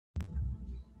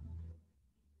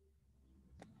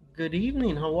Good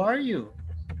evening. How are you?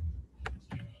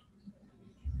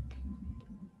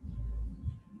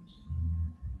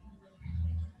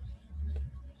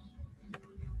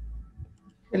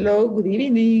 Hello, good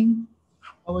evening.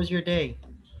 How was your day?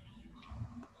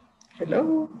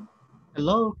 Hello.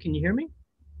 Hello, can you hear me?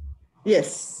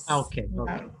 Yes. Okay,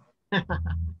 okay.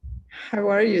 How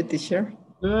are you, teacher?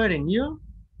 Good, and you?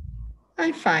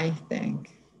 I'm fine,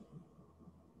 thank.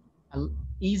 An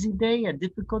easy day, a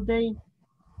difficult day?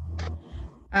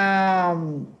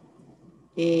 Um,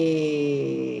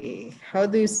 how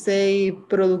do you say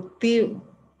productivo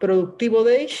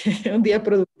day? Un día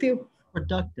productivo.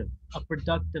 Productive, a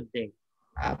productive day.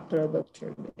 A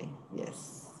productive day,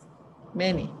 yes.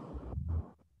 Many.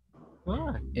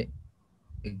 Good.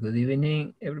 Good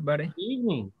evening, everybody. Good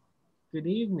evening. Good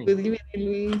evening. Good evening,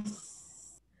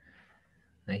 Luis.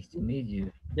 Nice to meet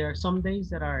you. There are some days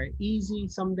that are easy,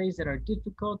 some days that are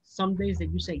difficult, some days that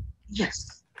you say,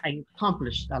 yes, I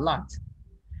accomplished a lot.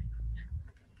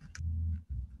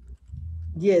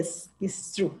 Yes,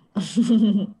 it's true.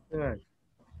 Good.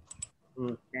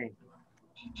 Okay.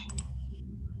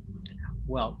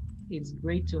 Well, it's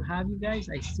great to have you guys.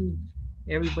 I see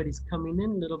everybody's coming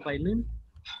in little by little.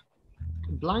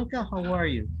 Blanca, how are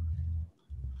you?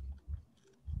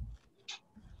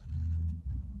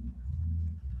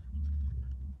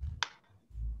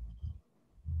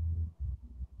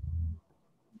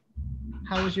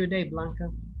 How was your day, Blanca?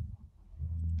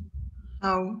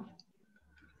 Oh,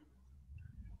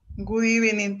 good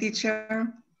evening, teacher.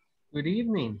 Good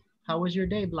evening. How was your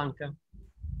day, Blanca?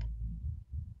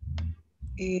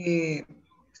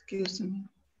 Excuse me.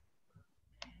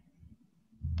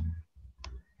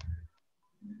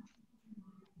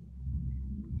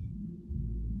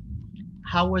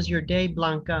 How was your day,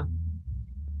 Blanca?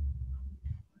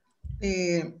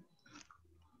 Eh,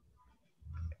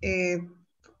 eh,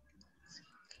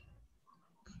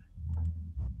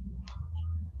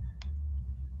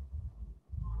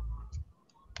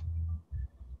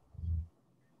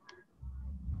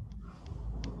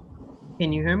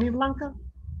 Can you hear me, Blanca?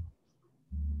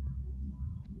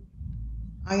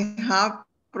 I have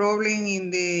problem in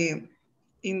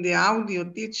the audio,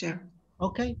 teacher.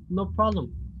 Okay, no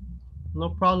problem. No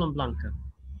problem, Blanca.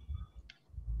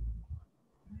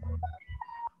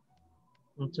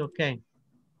 It's okay.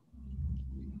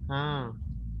 Ah.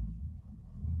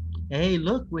 Hey,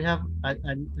 look, we have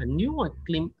a new one,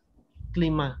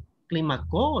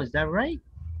 Climaco, is that right?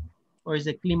 Or is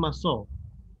it Climaso?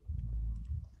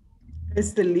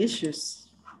 It's delicious.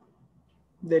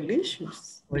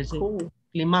 Delicious. Or is it Cool.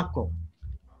 Climaco?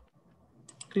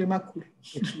 Climaco.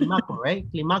 It's Climaco, right?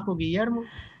 Climaco Guillermo?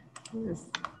 Yes.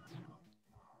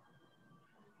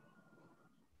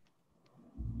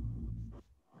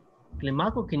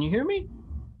 Climaco, can you hear me?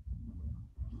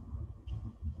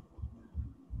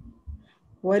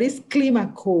 What is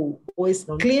climaco? Or is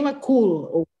clima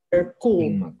cool or cool?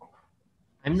 Climaco.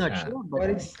 I'm not sure, but What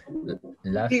is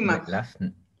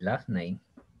Last name.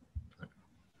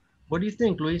 what do you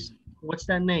think, Luis? What's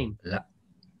that name?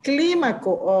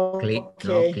 climaco? Okay.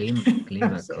 Climaco.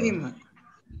 Clima.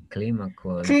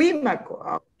 Climaco. Climaco.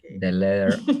 Okay. The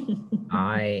letter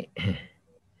I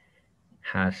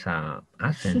has a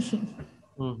accent.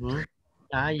 Mm-hmm.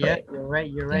 Ah, yeah, you're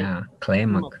right, you're right. Yeah,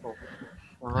 Climaco.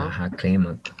 Uh-huh.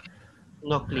 Climaco.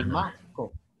 No,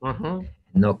 Climaco. Uh-huh.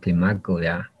 No, Climaco,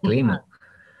 yeah. Climaco.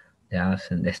 The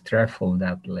accent, the stress of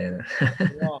that letter.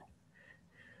 Yeah.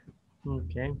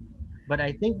 Okay. But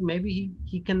I think maybe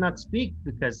he cannot speak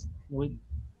because with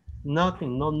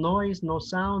nothing, no noise, no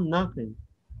sound, nothing.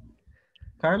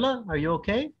 Carla, are you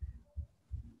okay?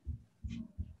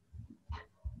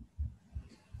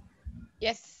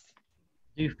 Yes.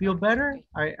 Do you feel better?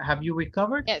 Have you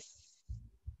recovered? Yes.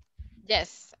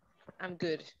 Yes. I'm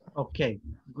good. Okay,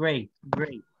 great,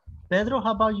 great. Pedro,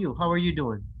 how about you? How are you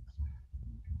doing?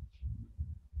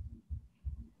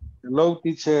 Hello,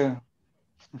 teacher.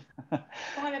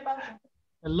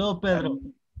 Hello, Pedro.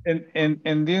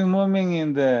 In this moment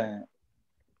in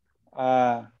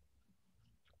uh,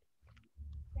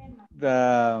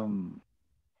 the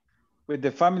with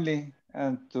the family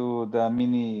and to the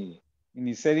mini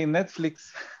series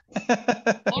Netflix.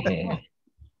 Yeah.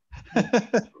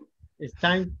 It's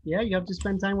time. Yeah, you have to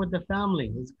spend time with the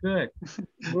family. It's good.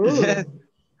 Yes,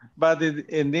 but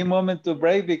in the moment to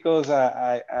break because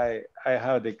I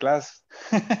have the class.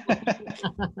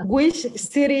 Which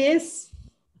city is?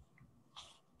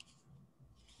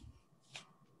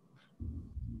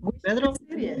 Pedro?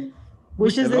 City?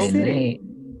 Which is the Hello? city?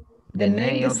 The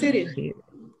name the of city.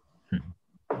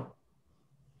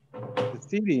 The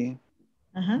city.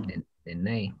 Uh-huh. The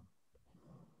name.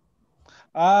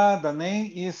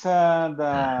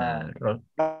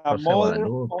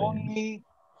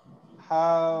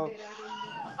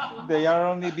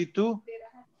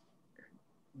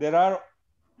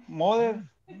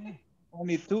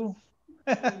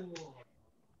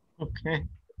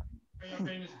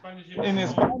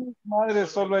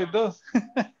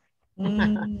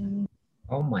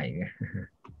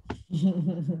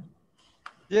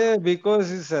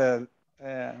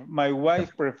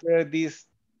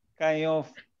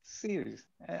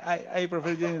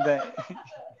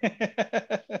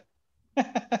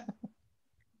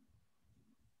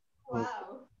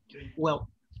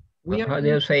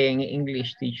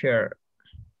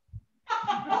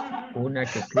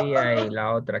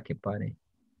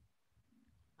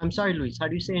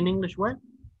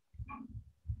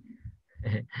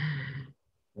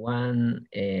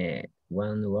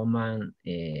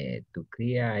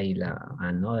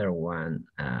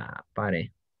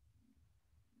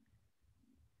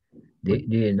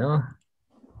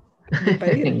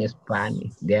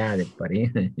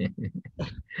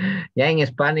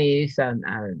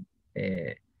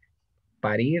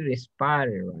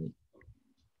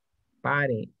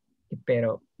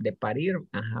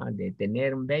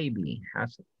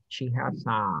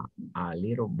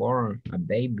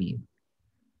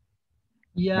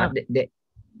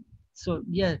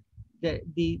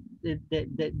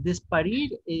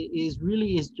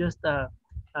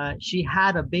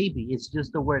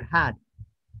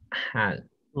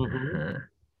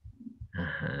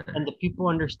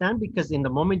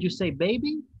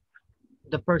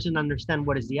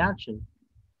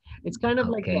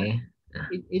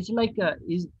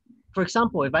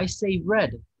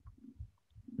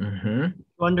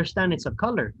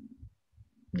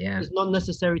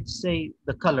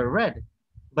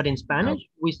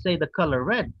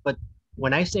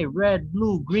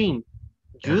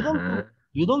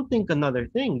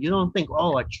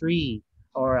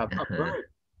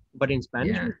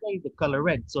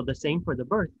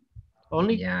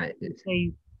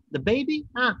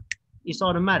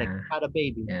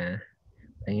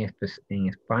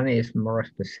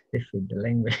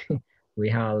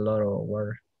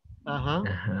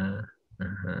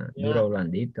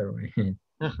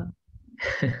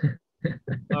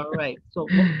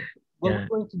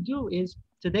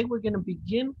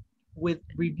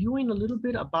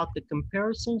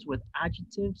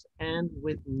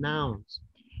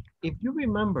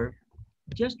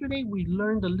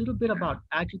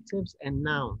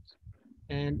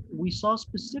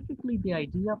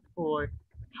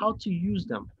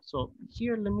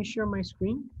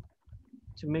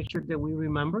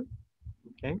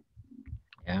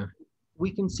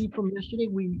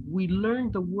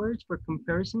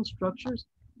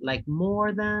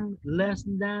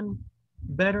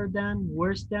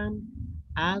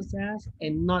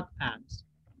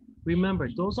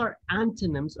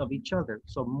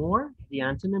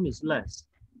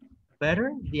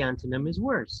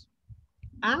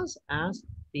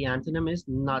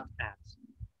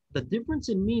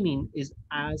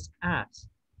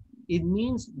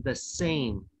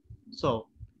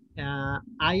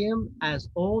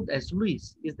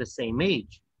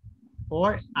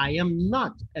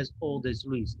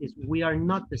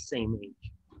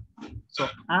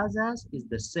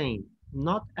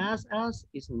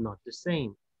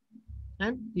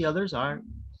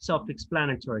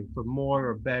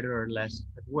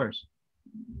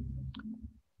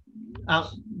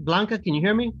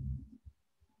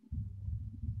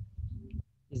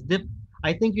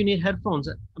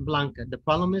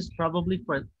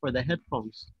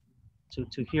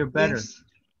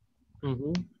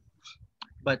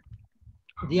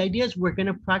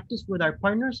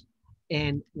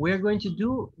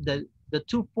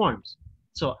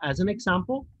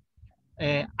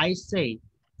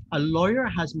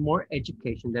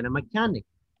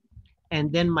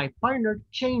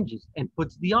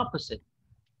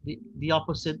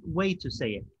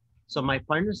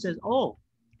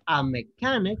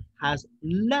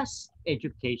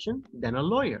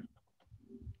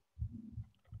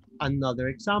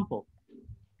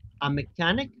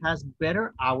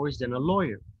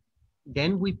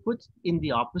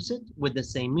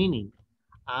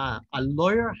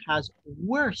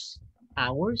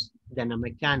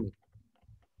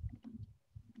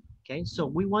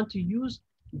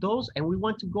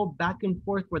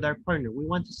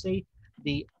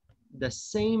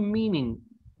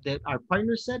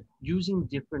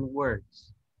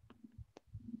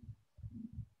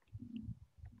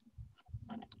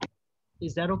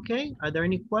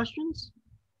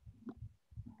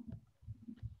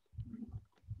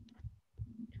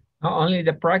 Oh, only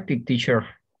the practice, teacher.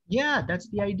 Yeah, that's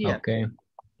the idea. Okay.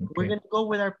 We're gonna go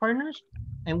with our partners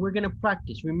and we're gonna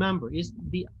practice. Remember, it's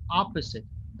the opposite.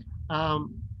 Let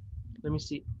me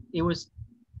see. It was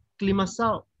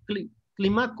Climaco.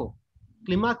 Climaco.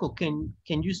 Climaco,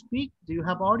 can you speak? Do you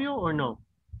have audio or no?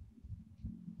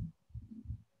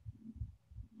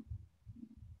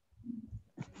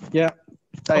 Yeah,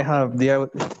 I have the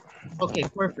audio. Okay,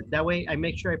 perfect. That way I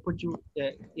make sure I put you,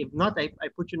 if not, I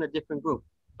put you in a different group.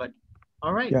 But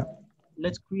all right, Yeah.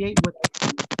 let's create with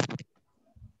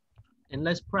and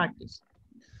let's practice.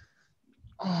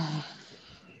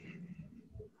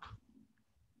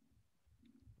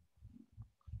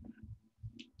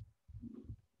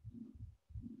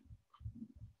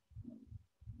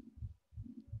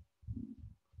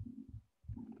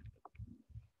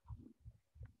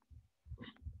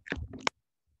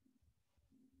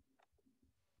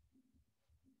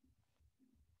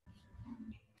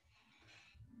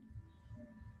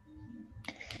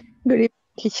 Good evening,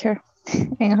 teacher.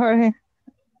 And Jorge.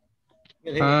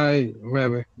 Hi,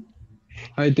 Rebe.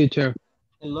 Hi, teacher.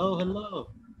 Hello,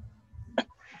 hello.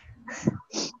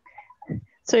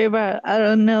 Sorry, but I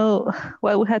don't know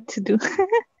what we had to do.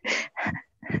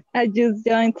 I just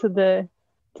joined to the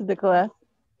class.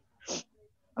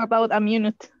 About a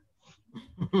minute.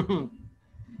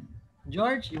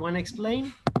 George, you want to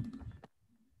explain?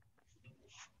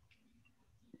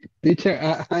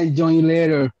 Teacher, I joined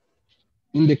later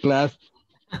in the class.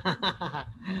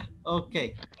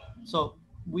 Okay, so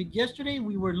yesterday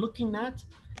we were looking at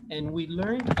and we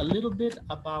learned a little bit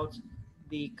about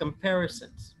the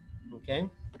comparisons. Okay,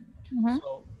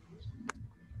 so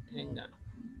hang on.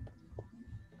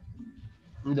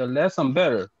 The lesson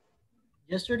better.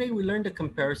 Yesterday we learned the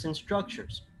comparison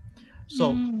structures.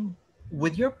 So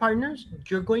with your partners,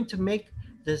 you're going to make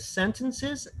the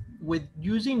sentences with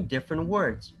using different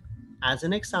words. As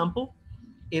an example,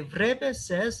 if Rebe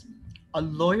says a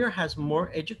lawyer has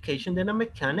more education than a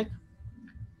mechanic,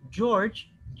 George,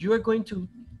 you are going to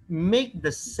make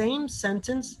the same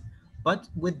sentence but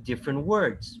with different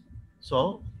words.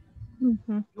 So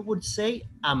you would say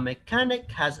a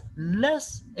mechanic has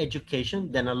less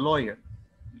education than a lawyer.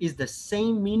 Is the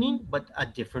same meaning but a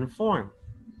different form.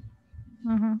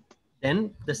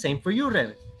 Then the same for you,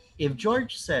 Rebe. If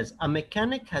George says a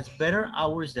mechanic has better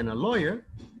hours than a lawyer,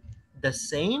 the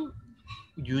same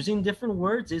using different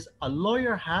words is a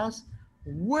lawyer has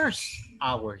worse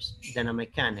hours than a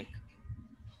mechanic.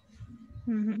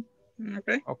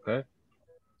 Okay. Okay.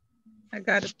 I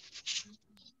got it.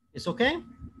 It's okay?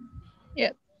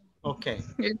 Yeah. Okay.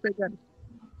 Yes, I got it.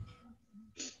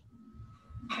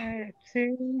 Let's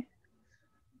see.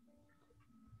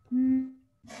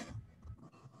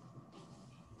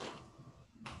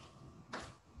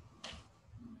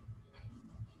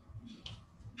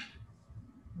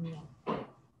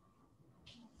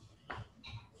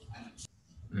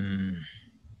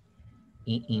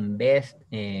 Invest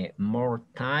more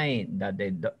time that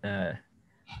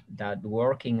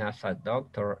working as a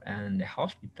doctor and the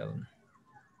hospital.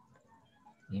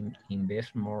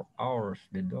 Invest more hours,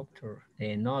 the doctor,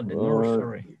 no, the nurse,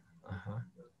 sorry.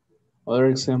 Other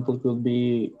example could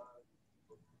be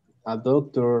a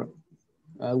doctor.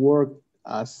 Work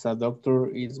as a doctor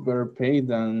is better paid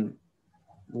than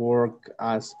work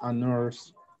as a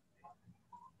nurse.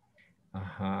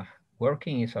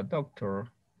 Working as a doctor,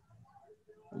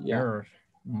 earns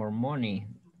more money.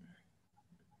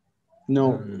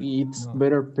 No, it's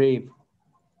better paid.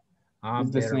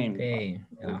 It's the same. Pay.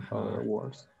 Other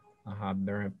words.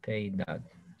 Better paid that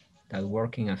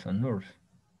working as a nurse.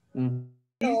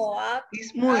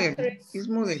 It's moving. It's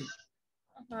moving.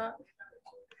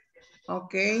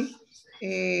 Okay.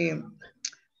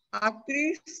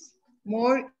 Actress,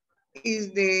 more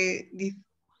is the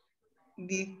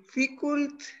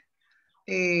difficult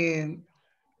in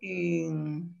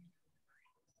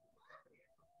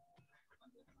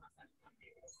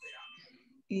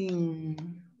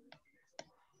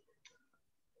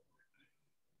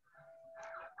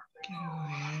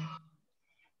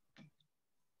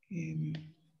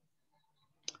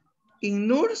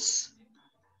nurse.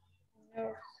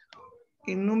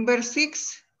 In number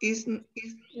 6 is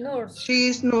nurse. She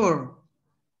is nurse.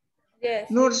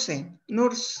 Yes. Nursing.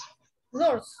 Nurse.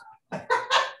 Nurse.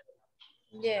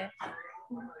 Yeah.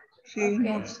 She is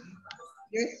nurse.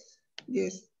 Yes.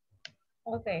 Yes.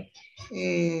 Okay.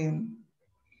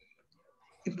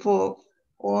 For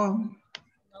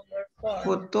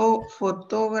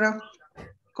photograph.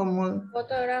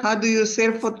 How do you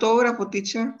say photographer,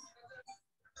 teacher?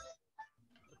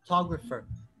 Photographer.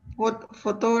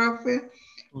 Photographer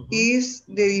is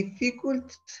the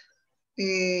difficult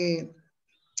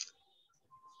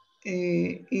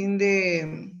in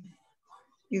the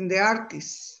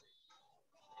artist.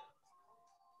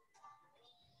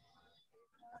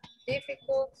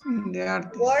 Difficult. In the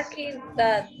artist. Working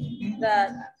that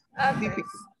Difficult.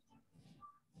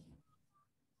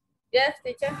 Yes,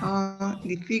 teacher.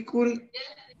 Difficult,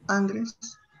 Andres.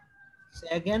 Say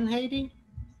again, Heidi.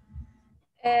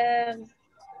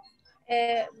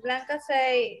 Blanca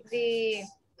say the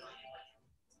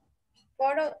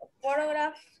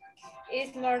photograph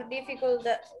is more difficult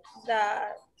than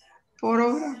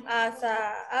Photograph. as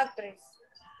an actress.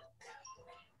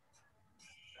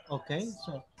 Okay,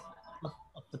 so a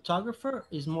photographer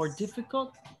is more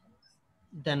difficult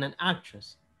than an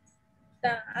actress.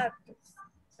 Than actress.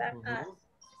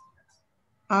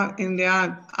 In the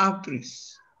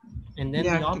actress. And then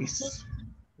the opposite?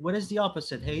 What is the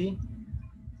opposite, Heidi?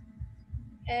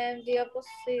 And the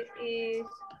opposite is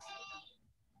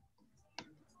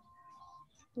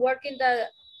working the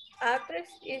actress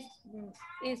is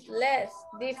less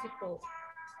difficult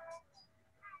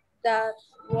than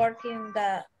working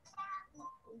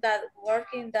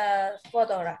the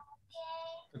photograph.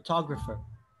 Photographer.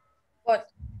 What?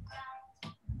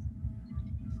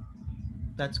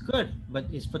 That's good, but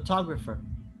it's photographer.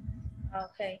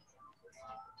 Okay.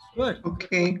 Good.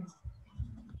 Okay.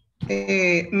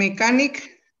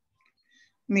 Mechanic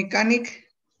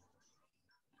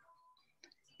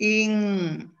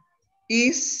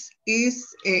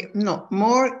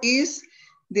more is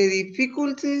the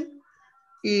difficulty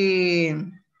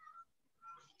in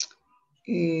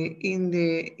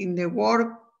the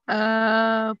work.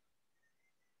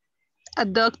 A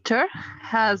doctor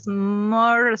has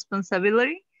more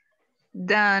responsibility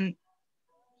than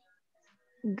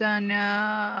than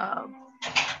a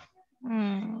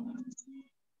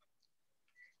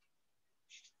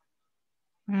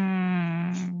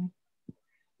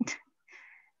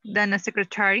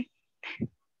secretary.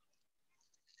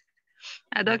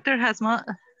 A doctor has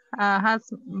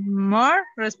more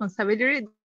responsibility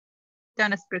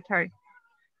than a secretary.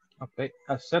 Okay,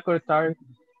 a secretary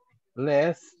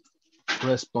less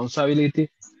responsibility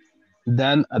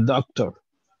than a doctor.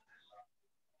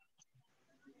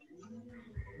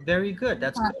 Very good.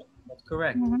 That's good. That's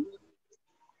correct.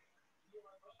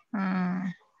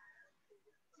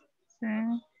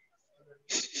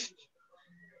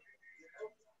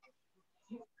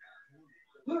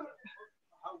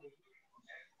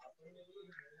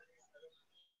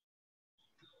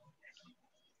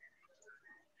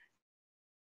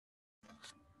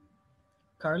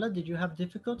 Carla, did you have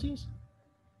difficulties?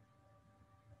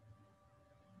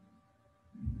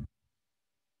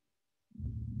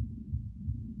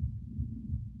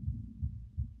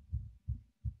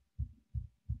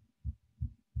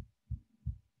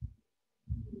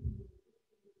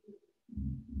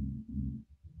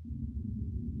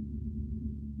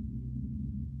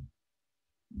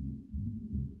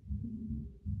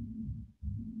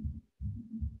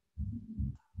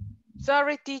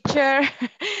 Sorry, teacher.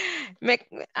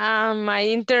 My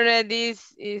internet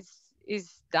is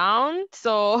down,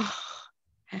 so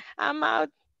I'm out.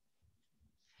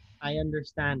 I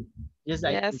understand. Yes,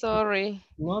 Yeah, sorry.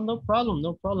 No problem,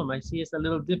 no problem. I see it's a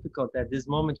little difficult at this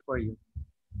moment for you.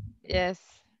 Yes,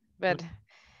 but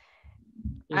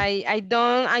I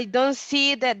don't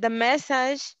see that the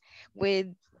message with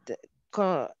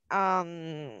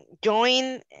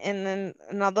join in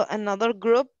another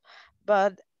group,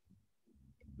 but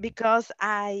because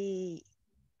I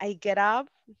get up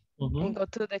and go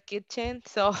to the kitchen,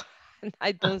 so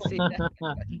I don't see that.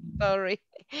 Sorry.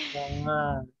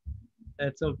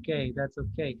 That's okay. That's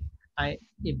okay.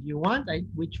 If you want,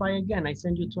 we try again. I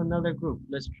send you to another group.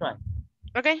 Let's try.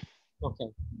 Okay. Okay.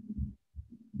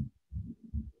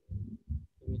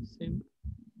 Let me see.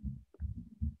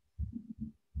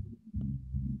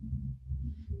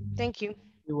 Thank you.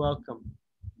 You're welcome.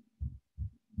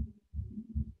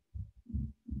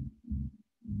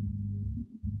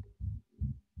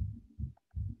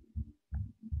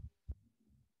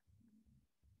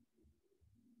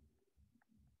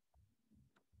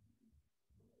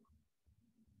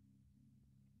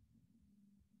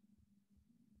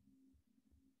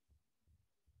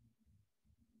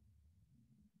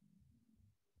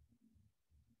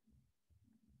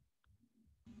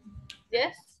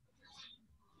 Yes.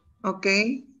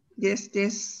 Okay. Yes.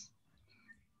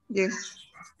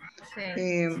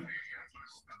 Okay.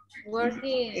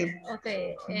 Working.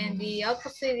 Okay. And the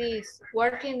opposite is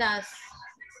working as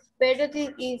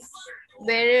periodic is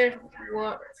better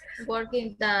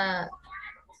working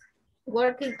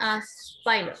as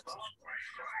pilot.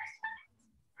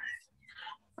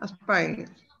 As pilot.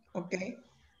 Okay.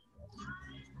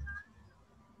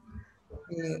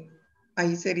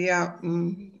 ahí sería,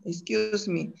 excuse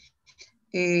me,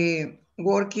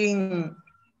 working,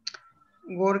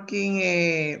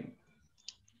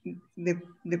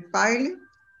 the pilot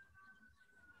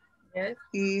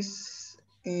is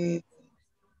the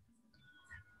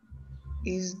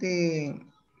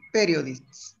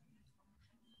periodist.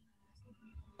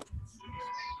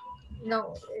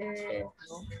 No,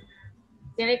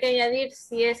 tiene que añadir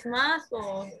si es más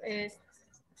o es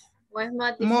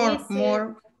más difícil.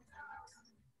 More.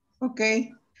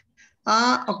 Okay.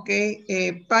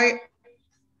 Okay.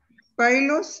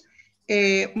 Pilots,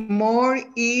 more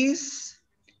is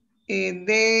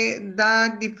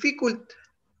the difficult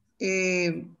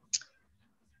in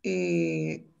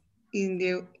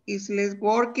the is less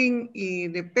working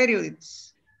in the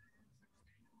periods.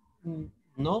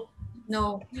 No.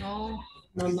 No.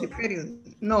 The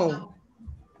period. No.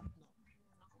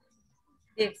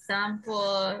 The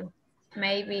example,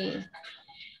 maybe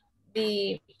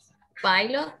the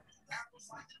pilot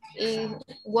is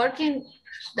working,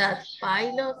 that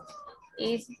pilot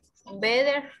is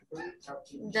better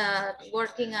than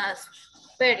working as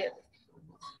period.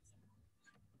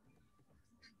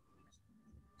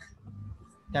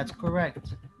 That's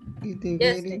correct.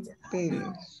 Yes,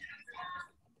 teacher.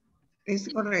 It's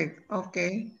correct.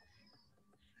 Okay.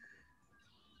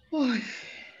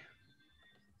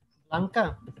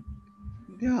 Blanca.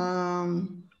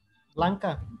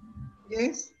 Blanca.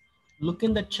 Yes. Look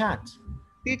in the chat.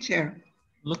 Teacher.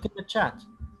 Look in the chat.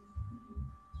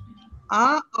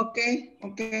 Okay.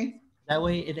 That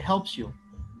way it helps you.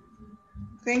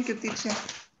 Thank you, teacher.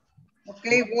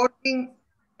 Okay, working.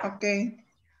 Okay.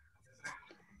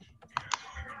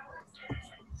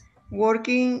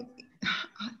 Working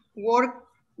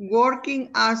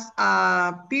as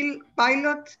a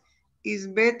pilot is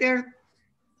better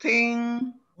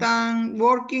than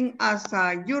working as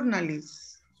a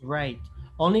journalist. Right.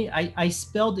 Only I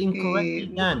spelled incorrectly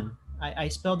Dan. I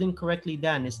spelled incorrectly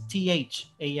Dan. It's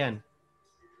THAN.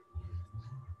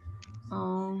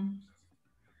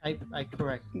 I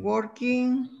correct.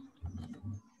 Working.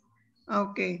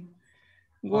 Okay.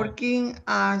 Working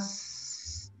as.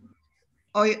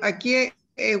 Aquí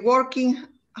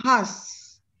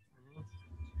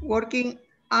working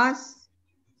as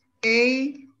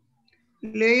a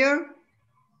layer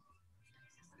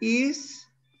is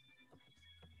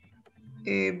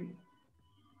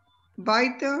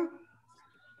better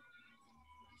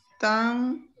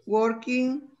than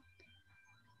working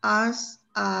as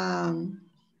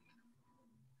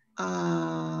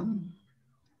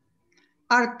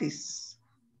artist.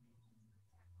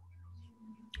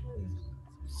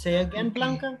 Say again,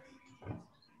 Blanca.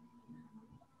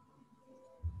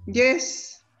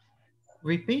 Yes.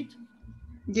 Repeat.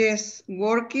 Yes,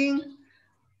 working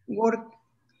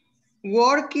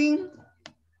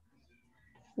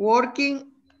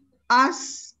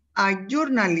as a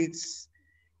journalist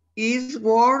is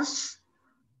worse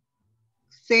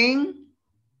than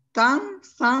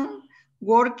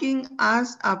working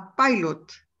as a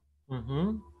pilot.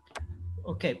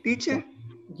 Okay. Teacher?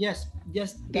 Yes.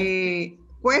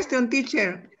 Question,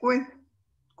 teacher.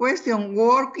 Question,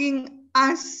 working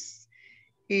as.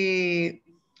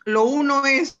 ¿Lo uno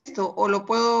esto o lo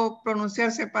puedo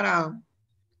pronunciar separado?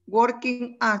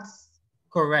 Working as.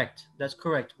 Correct. That's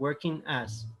correct. Working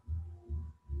as.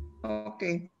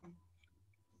 Okay.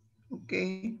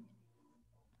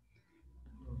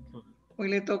 Hoy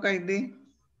le toca a ID.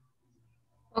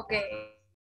 Okay.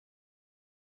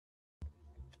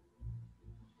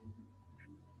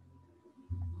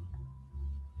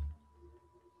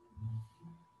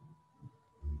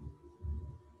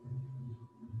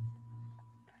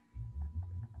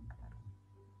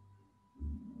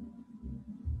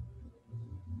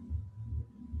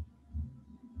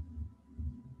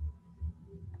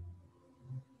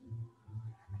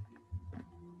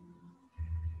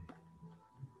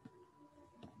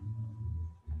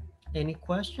 Any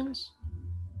questions?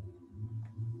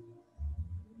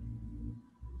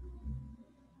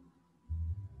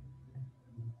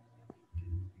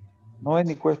 No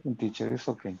any question, teacher. It's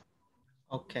okay.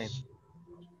 Okay.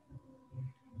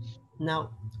 Now,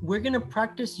 we're going to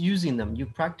practice using them. You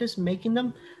practice making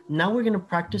them. Now we're going to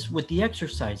practice with the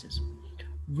exercises.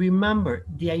 Remember,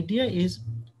 the idea is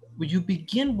you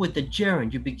begin with the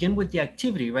gerund. You begin with the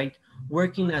activity, right?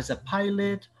 Working as a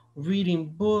pilot, reading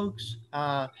books,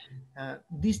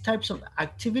 these types of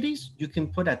activities you can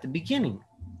put at the beginning,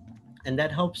 and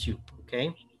that helps you,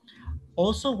 okay?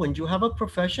 Also, when you have a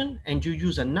profession and you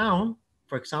use a noun,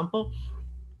 for example,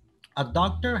 a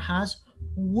doctor has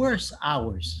worse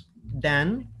hours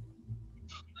than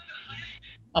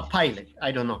a pilot.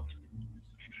 I don't know.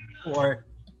 or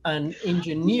an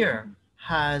engineer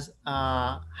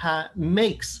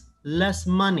makes less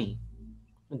money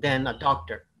than a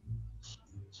doctor.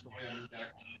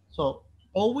 So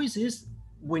always is,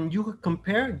 when you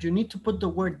compare, you need to put the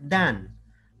word than,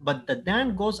 but the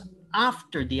than goes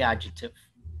after the adjective.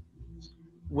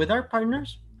 With our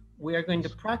partners, we are going to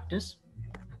practice,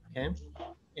 okay?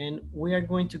 And we are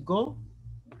going to go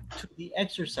to the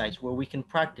exercise where we can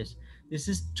practice. This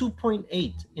is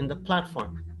 2.8 in the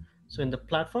platform. So in the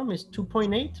platform is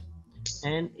 2.8,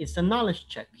 and it's a knowledge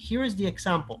check. Here is the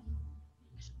example.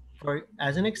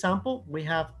 As an example, we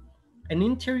have an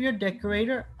interior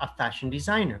decorator, a fashion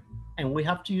designer, and we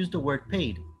have to use the word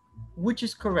paid. Which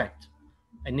is correct?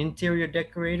 An interior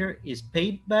decorator is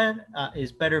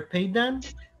better paid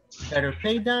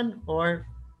than, or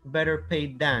better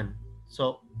paid than.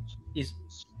 So is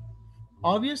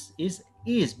obvious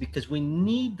is because we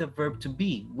need the verb to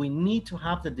be. We need to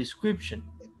have the description.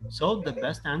 So the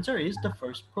best answer is the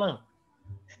first plug.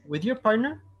 With your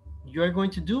partner, you are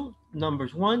going to do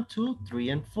numbers 1, 2, 3,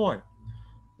 and 4.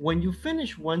 When you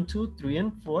finish 1, 2, 3,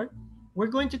 and 4, we're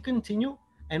going to continue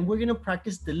and we're going to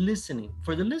practice the listening.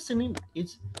 For the listening,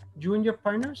 it's you and your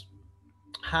partners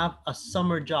have a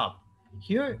summer job.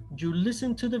 Here, you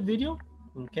listen to the video,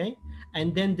 okay,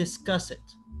 and then discuss it.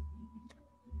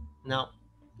 Now,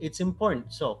 it's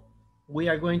important. So we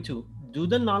are going to do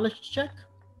the knowledge check,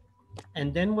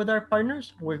 and then with our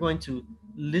partners, we're going to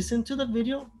listen to the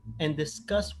video and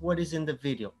discuss what is in the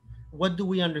video. What do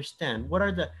we understand? What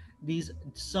are these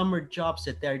summer jobs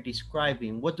that they're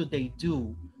describing? What do they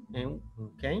do? And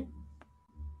okay.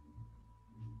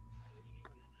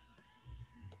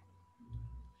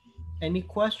 Any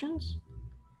questions?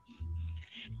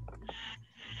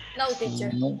 No,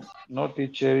 teacher. No,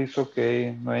 teacher, it's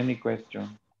okay. No any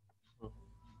question.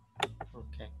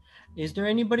 Okay. Is there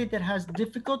anybody that has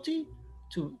difficulty?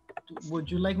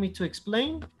 Would you like me to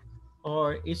explain?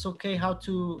 Or it's okay how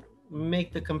to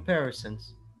make the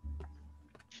comparisons?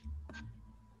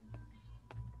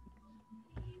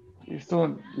 It's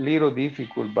a little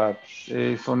difficult, but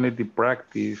it's only the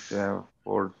practice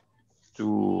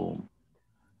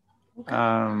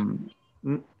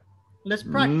let's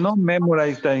practice. Not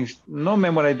memorize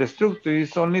the structure.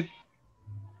 It's only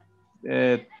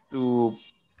to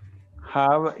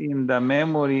have in the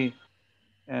memory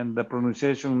and the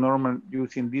pronunciation normal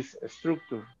using this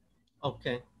structure.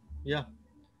 Okay, yeah.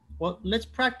 Well, let's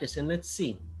practice and let's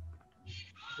see.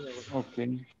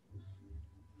 Okay.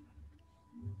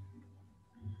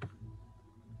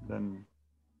 Then.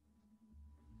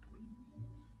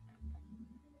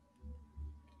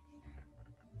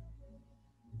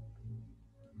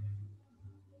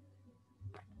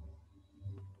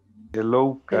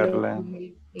 Hello, Carla.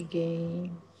 Hello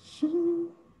again.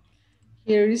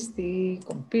 Here is the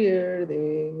compare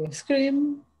the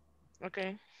screen.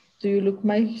 Okay. Do you look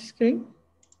my screen?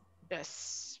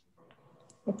 Yes.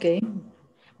 Okay.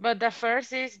 But the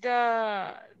first is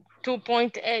the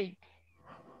 2.8.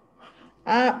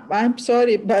 I'm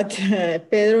sorry, but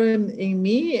Pedro and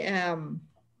me, ya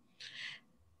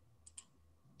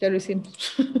lo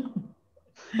hicimos.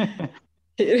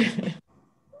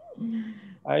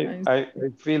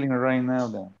 I'm feeling right now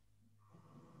then.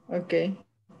 Okay.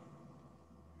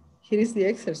 Here is the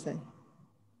exercise.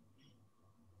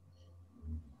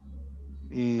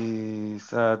 Is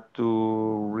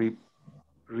to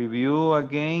review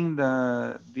again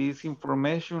this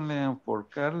information for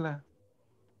Carla.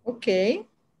 Okay.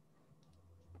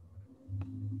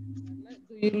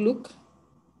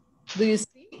 Do you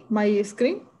see my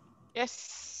screen?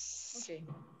 Yes. Okay.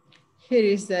 Here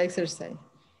is the exercise.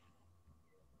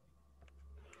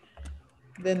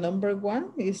 The number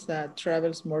 1 is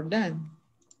travels more than.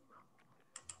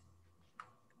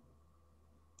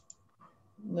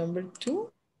 Number 2.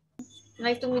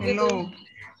 Nice to meet Hello. you.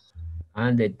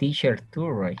 And the teacher too,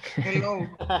 right? Hello.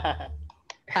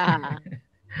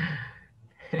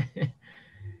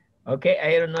 Okay,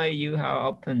 I don't know if you have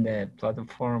opened the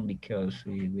platform because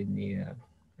we need to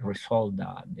resolve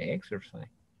the exercise.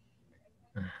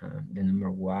 The number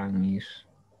 1 is,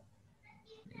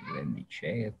 let me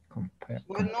check,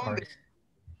 comparison.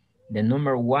 The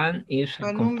number 1 is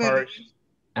comparison.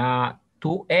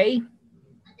 2A.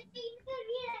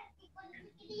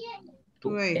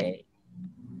 2A.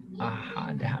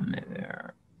 Déjame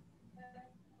ver.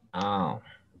 Oh.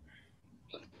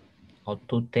 Oh,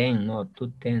 210, no,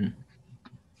 210.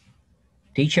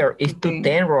 Teacher, it's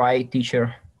 210, right,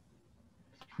 teacher?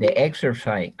 The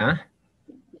exercise, huh?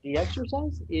 The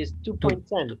exercise is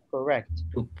 2.10, correct.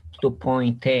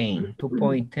 2.10,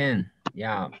 2.10,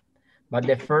 yeah. But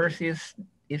the first is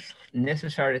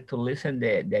necessary to listen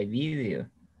the video.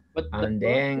 And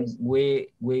then we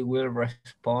will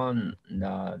respond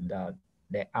the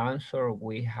answer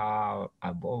we have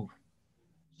above.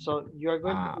 So you're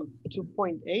going to do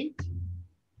 2.8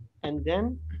 and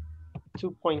then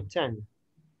 2.10.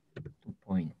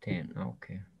 2.10,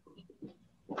 okay.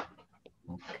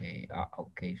 Okay,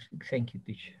 okay, thank you,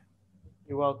 teacher.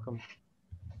 You're welcome.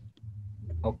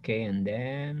 Okay, and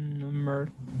then number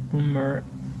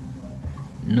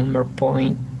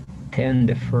point 10,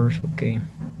 the first, okay.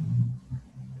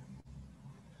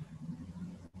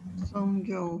 Son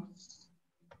yo.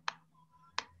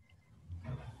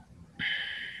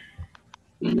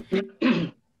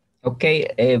 Okay,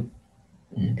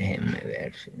 déjeme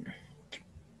ver si...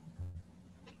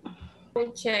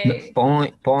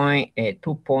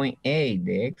 2.8,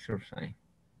 the exercise.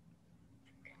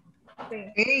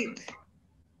 8.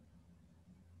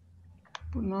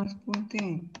 No es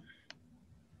punto.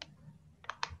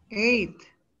 8.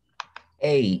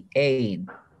 2.8,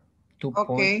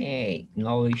 Okay.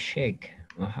 knowledge check.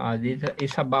 This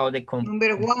is about the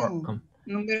Number 1.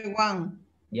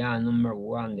 Yeah, number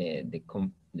 1, the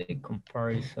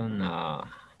comparison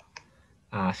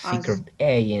secret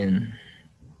agent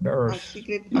versus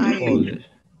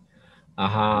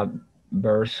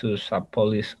versus a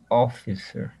police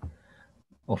officer.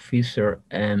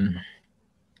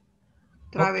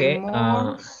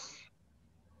 Travel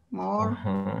more.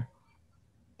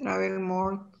 Travel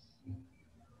more.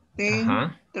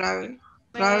 Then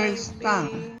travel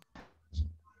stand.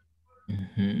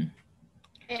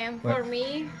 And for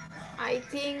me, I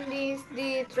think this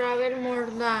the travel more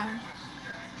than.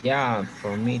 Yeah,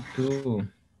 for me too.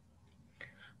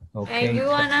 Okay. And you,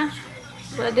 Anna,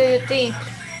 what do you think?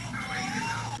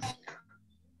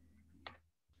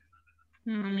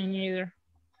 Me neither.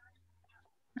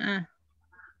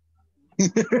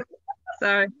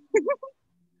 Sorry.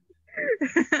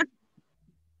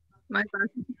 My bad.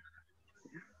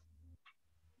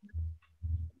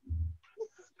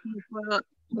 Well,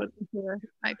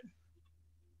 I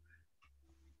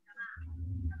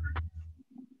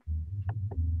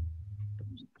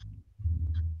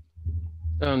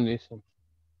Don't listen.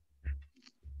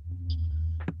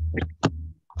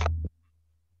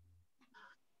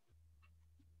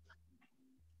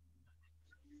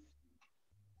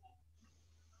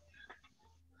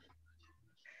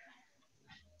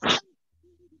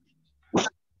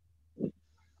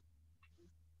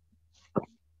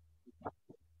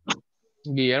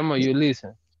 Guillermo, you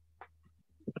listen.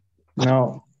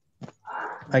 No,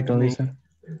 I can listen.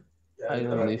 I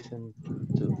don't listen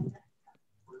to.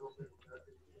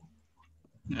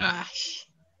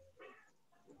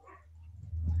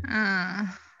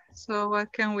 So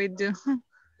what can we do?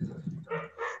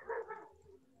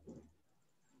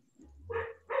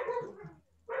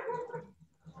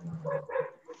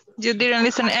 You didn't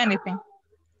listen to anything.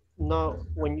 No,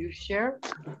 when you share,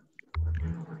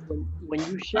 you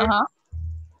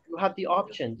have the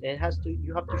option. You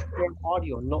have to share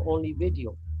audio, not only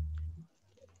video.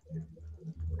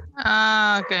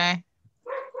 Okay.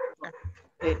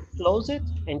 Close it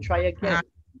and try again.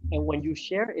 And when you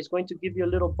share, it's going to give you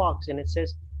a little box and it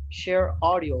says share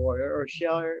audio or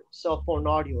share cell phone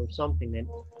audio or something. And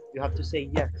you have to say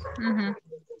yes.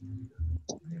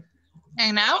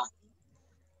 And now?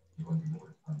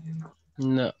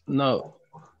 No.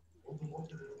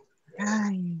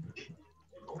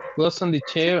 Close on the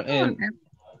chair and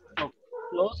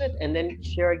close it and then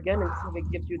share again until it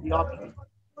gives you the option.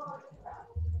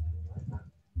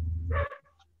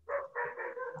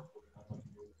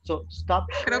 So stop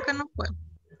sharing. Creo que no puedo.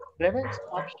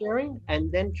 Stop sharing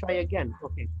and then try again.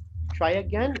 Okay. Try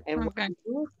again and what you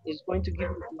do is going to give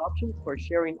you the option for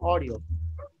sharing audio.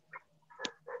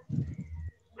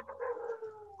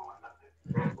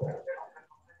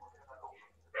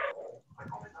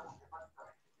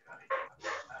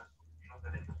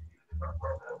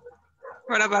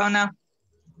 What about now?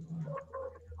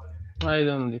 I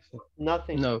don't listen.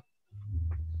 Nothing. No.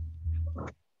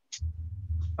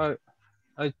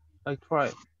 I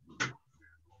tried.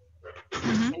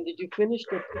 And did you finish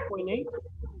the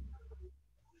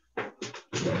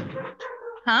 2.8?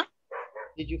 Huh?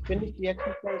 Did you finish the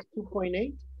exercise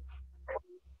 2.8?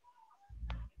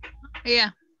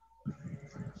 Yeah.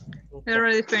 Okay.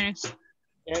 Already finished.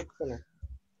 Excellent.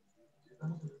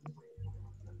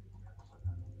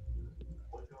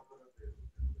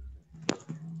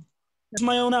 It's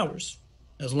my own hours.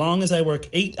 As long as I work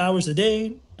 8 hours a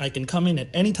day, I can come in at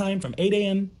any time from 8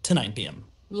 a.m. to 9 p.m.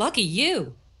 Lucky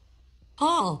you.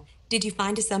 Paul, did you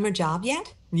find a summer job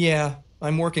yet? Yeah,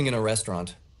 I'm working in a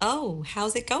restaurant. Oh,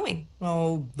 how's it going?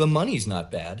 Oh, the money's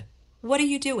not bad. What are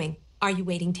you doing? Are you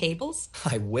waiting tables?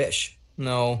 I wish.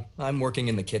 No, I'm working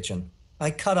in the kitchen. I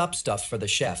cut up stuff for the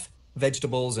chef,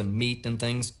 vegetables and meat and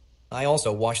things. I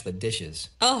also wash the dishes.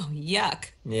 Oh, yuck.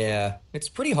 Yeah, it's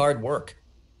pretty hard work.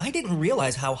 I didn't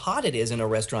realize how hot it is in a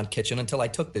restaurant kitchen until I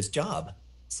took this job.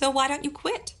 So why don't you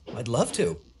quit? I'd love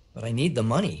to, but I need the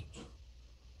money.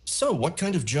 So what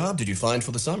kind of job did you find for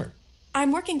the summer?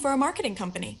 I'm working for a marketing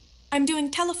company. I'm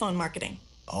doing telephone marketing.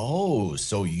 Oh,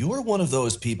 so you're one of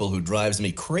those people who drives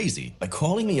me crazy by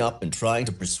calling me up and trying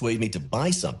to persuade me to buy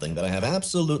something that I have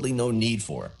absolutely no need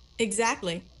for.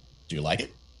 Exactly. Do you like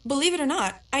it? Believe it or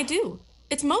not, I do.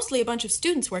 It's mostly a bunch of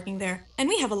students working there, and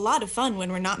we have a lot of fun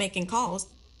when we're not making calls.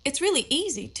 It's really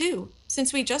easy, too,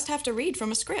 since we just have to read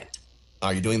from a script.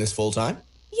 Are you doing this full time?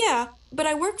 Yeah, but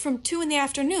I work from 2 in the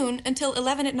afternoon until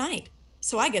 11 at night,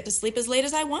 so I get to sleep as late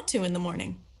as I want to in the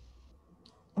morning.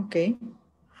 Okay.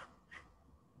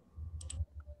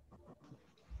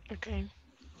 Okay.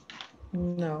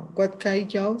 Now, what kind of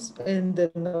jobs? And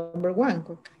the number one,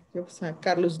 what kind of jobs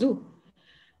Carlos do?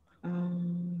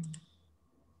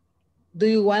 Do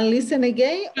you want to listen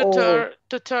again?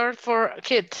 Tutor for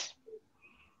kids.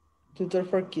 Tutor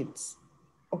for kids.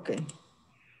 Okay.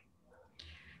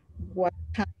 What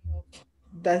kind of,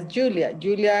 that's Julia.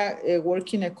 Julia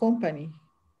work in a company.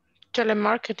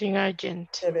 Telemarketing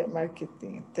agent.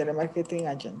 Telemarketing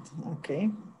agent. Okay.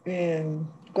 And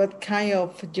what kind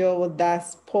of job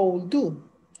does Paul do?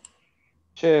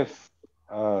 Chef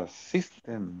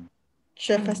assistant.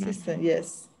 Chef assistant,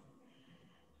 yes.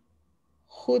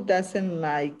 Who doesn't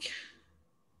like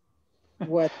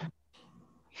what?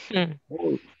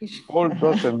 Paul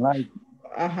doesn't like.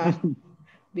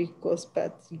 Because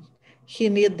but he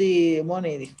need the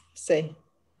money, say.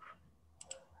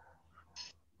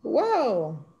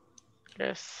 Wow.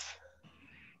 Yes.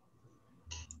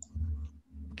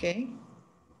 Okay.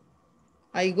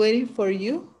 I'm waiting for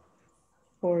you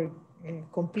for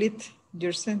complete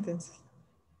your sentence.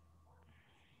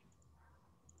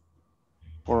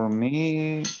 For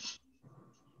me,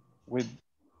 with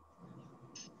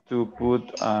to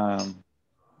put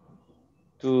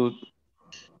to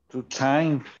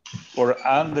time for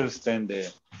understand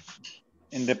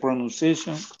in the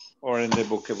pronunciation or in the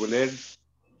vocabulary.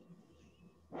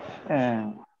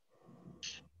 And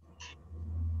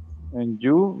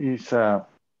you is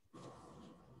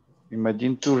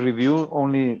imagine to review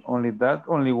only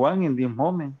one in this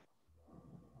moment.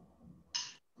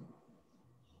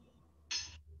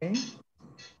 Okay.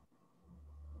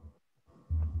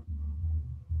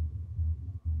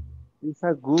 It's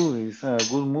a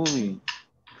good movie.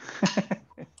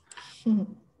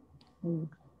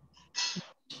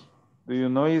 Do you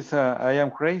know it's I Am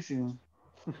Crazy?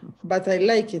 But I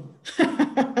like it.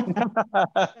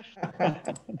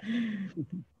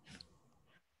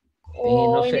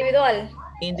 No sé, individual.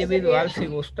 Individual si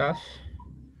gustas.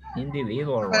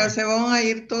 Individual. Pero Right? se van a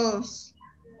ir todos.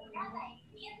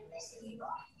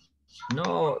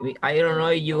 No, I don't know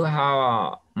if you have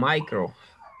a micro.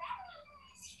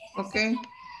 Okay.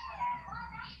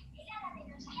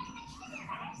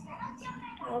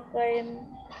 Okay.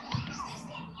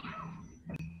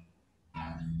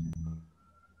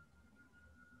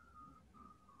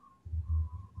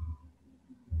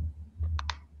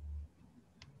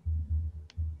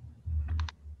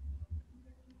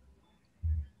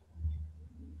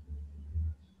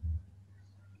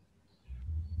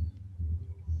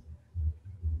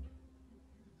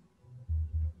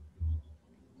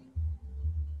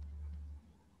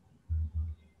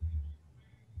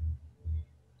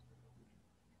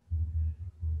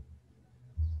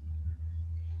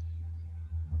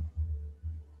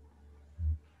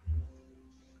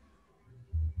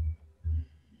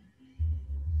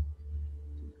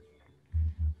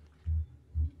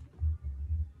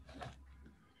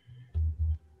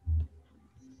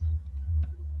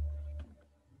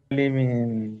 Live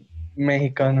in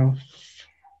Mexicanos.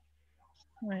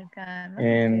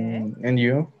 And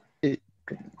you?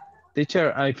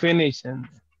 Teacher, I finished in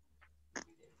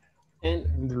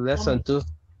the lesson too.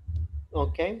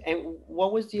 Okay, and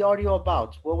what was the audio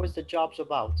about? What was the jobs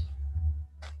about?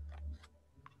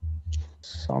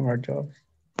 Summer job.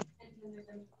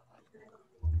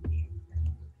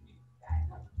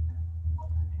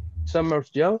 Summer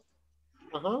job?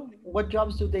 What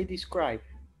jobs do they describe?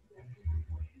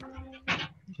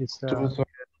 It's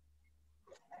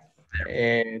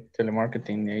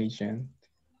telemarketing agent,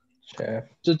 chef.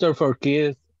 Tutor for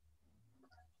kids.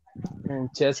 And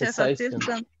chef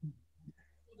assistant.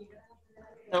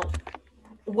 Now,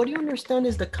 what do you understand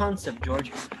is the concept,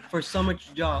 George, for summer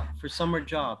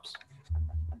jobs?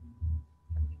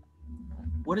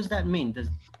 What does that mean?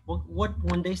 What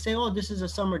when they say, "Oh, this is a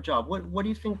summer job," what do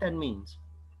you think that means?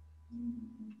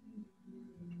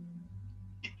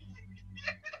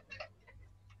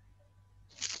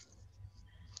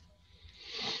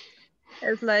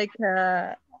 It's like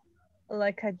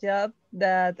a job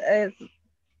that is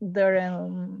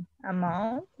during a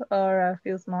month or a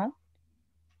few months.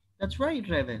 That's right,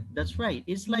 Rebe. That's right.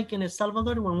 It's like in El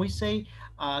Salvador when we say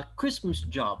Christmas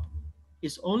job.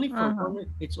 It's only for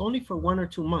it's only for 1 or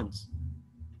 2 months.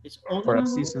 It's only For a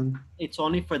season. It's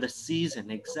only for the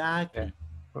season. Exactly.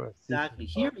 Yeah, Exactly.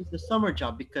 Here is the summer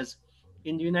job because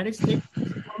in the United States,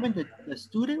 it's common that the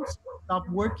students stop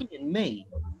working in May.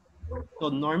 So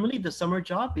normally the summer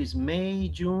job is May,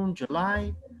 June,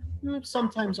 July,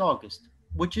 sometimes August,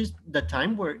 which is the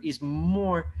time where is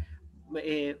more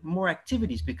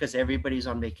activities because everybody's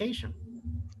on vacation.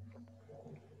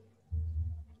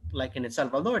 Like in El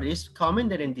Salvador, it is common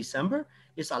that in December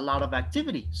is a lot of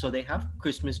activity. So they have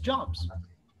Christmas jobs.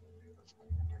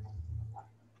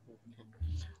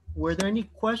 Were there any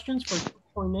questions for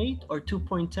 2.8 or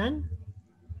 2.10?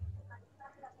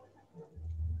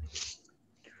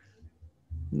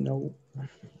 No.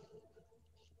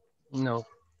 No.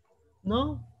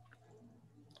 No?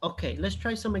 Okay, let's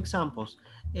try some examples.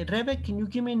 Rebe, can you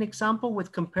give me an example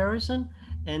with comparison?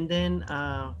 And then,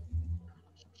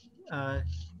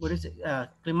 what is it?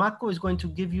 Climaco is going to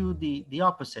give you the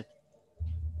opposite.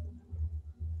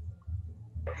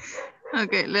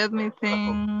 Okay, let me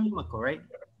think. Climaco, right?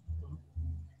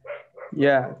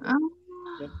 Yeah.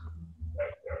 Yep.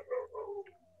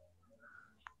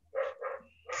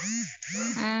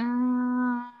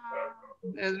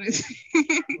 Let me see.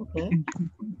 Okay.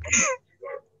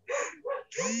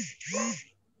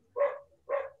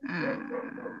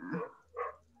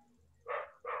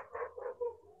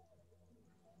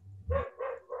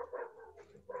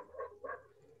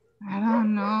 I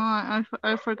don't know.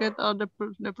 I forget all the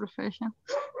profession.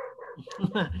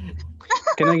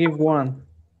 Can I give one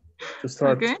to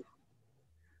start? Okay.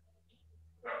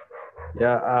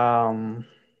 Yeah.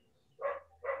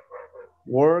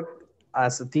 Work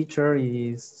as a teacher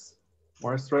is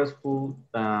more stressful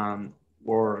than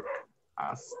work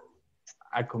as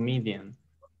a comedian.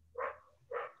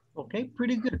 Okay,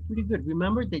 pretty good, pretty good.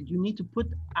 Remember that you need to put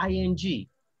ing,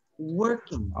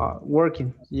 working.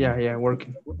 Working, yeah,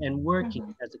 working. And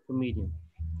working as a comedian.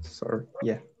 Sorry,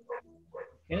 yeah.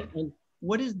 Okay, and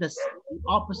what is the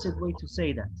opposite way to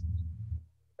say that?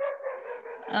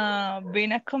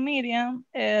 Being a comedian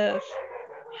is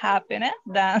happiness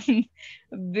than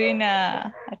being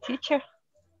a teacher.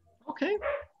 Okay.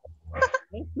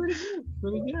 Okay, pretty good,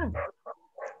 pretty good.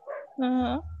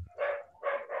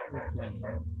 Okay.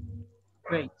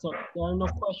 Great, so there are no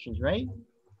questions, right?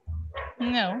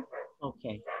 No.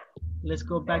 Okay, let's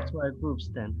go back to our groups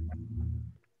then.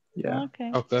 Yeah.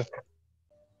 Okay.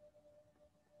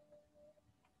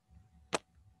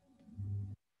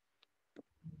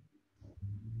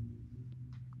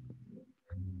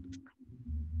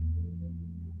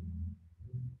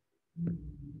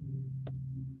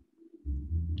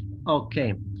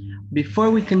 Okay,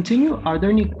 before we continue, are there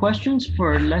any questions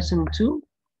for lesson 2?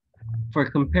 For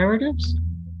comparatives?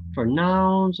 For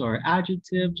nouns or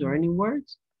adjectives or any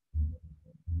words?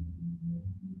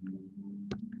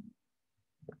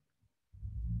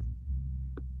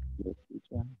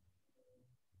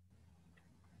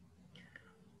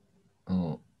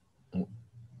 Oh.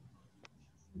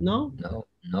 No?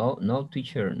 No,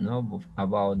 teacher, no,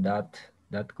 about that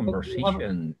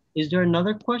conversation. Is there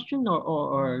another question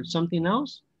or something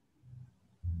else?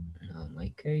 No, in my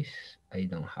case, I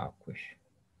don't have question.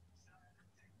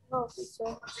 No,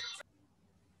 teacher.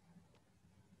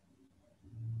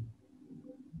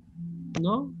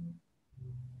 No?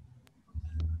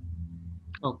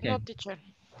 Okay. No, teacher.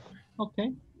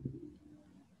 Okay.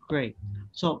 Great.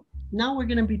 So now we're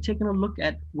going to be taking a look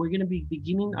at, we're going to be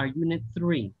beginning our unit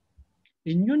 3.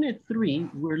 In unit 3,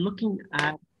 we're looking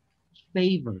at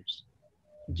favors.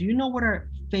 Do you know what are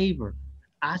favor?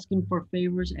 Asking for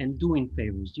favors and doing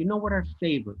favors. Do you know what are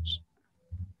favors?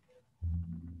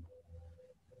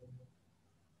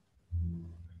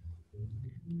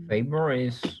 Favor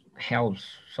is helps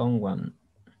someone.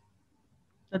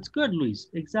 That's good, Luis.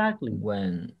 Exactly.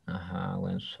 When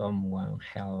someone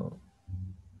help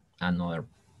another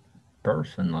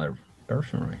person or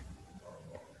personally.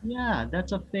 Yeah,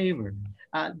 that's a favor.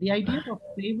 The idea of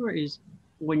favor is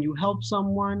when you help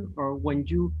someone or when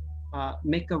you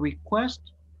make a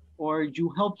request or you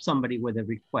help somebody with a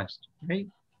request, right?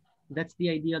 That's the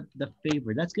idea of the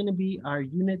favor. That's going to be our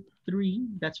unit 3.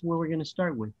 That's where we're going to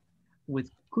start with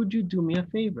could you do me a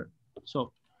favor?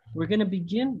 So we're going to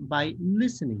begin by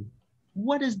listening.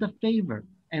 What is the favor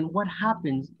and what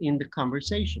happens in the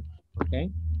conversation?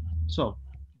 Okay, so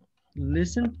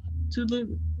listen to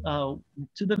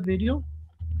the video.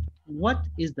 What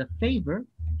is the favor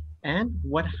and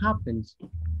what happens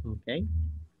Okay.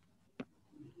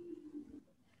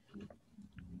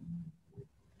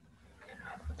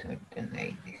 Very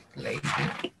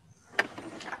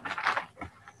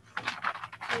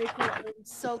cool. I'm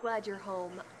so glad you're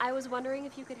home. I was wondering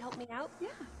if you could help me out. Yeah.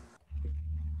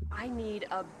 I need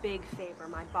a big favor.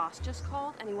 My boss just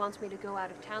called and he wants me to go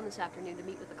out of town this afternoon to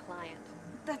meet with a client.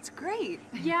 That's great.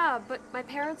 Yeah, but my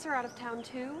parents are out of town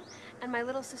too, and my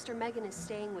little sister Megan is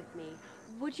staying with me.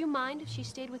 Would you mind if she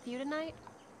stayed with you tonight?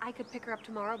 I could pick her up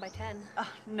tomorrow by 10.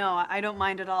 No, I don't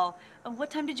mind at all.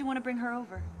 What time did you want to bring her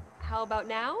over? How about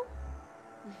now?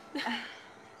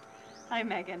 Hi,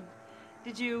 Megan.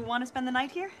 Did you want to spend the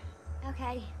night here?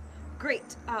 Okay.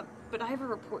 Great, but I have a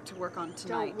report to work on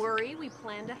tonight. Don't worry, we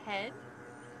planned ahead.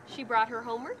 She brought her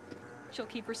homework. She'll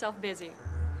keep herself busy.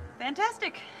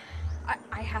 Fantastic.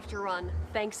 I have to run.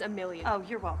 Thanks a million. Oh,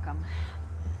 you're welcome.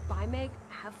 Bye, Meg.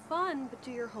 Have fun, but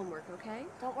do your homework, okay?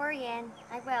 Don't worry, Ann.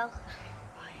 I will.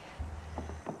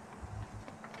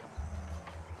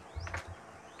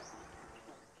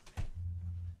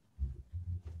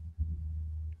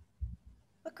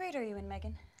 What grade are you in,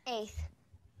 Megan? 8th.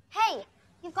 Hey,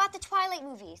 you've got the Twilight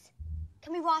movies.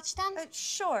 Can we watch them?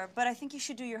 Sure, but I think you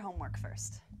should do your homework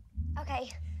first.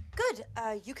 Okay. Good.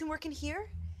 You can work in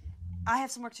here. I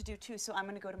have some work to do too, so I'm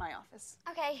going to go to my office.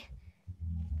 Okay.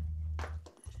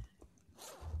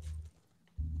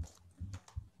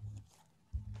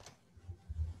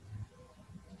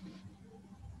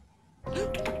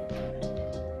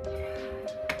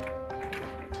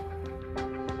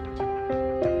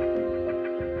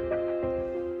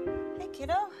 Hey,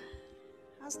 kiddo.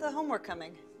 How's the homework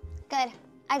coming? Good.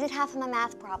 I did half of my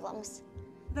math problems.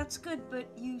 That's good, but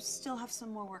you still have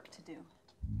some more work to do.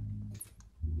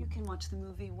 You can watch the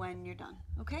movie when you're done,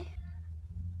 okay?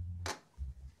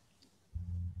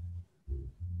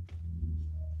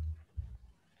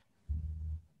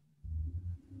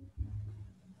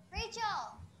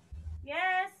 Rachel!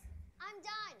 Yes? I'm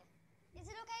done. Is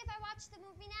it okay if I watch the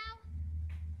movie now?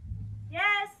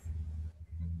 Yes!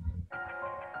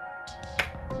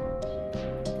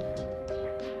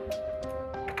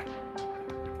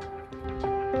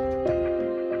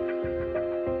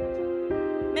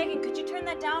 Megan, could you turn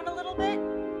that down a little bit?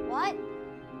 What?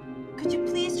 Could you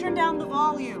please turn down the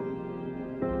volume?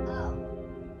 Oh.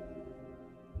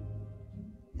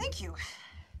 Thank you.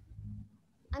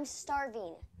 I'm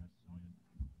starving.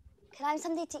 Can I have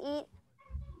something to eat?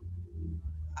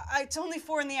 It's only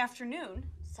 4 in the afternoon.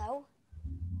 So?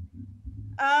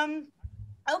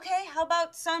 Okay, how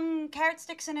about some carrot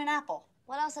sticks and an apple?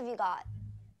 What else have you got?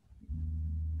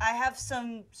 I have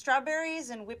some strawberries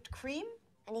and whipped cream.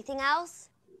 Anything else?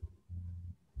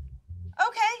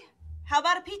 Okay, how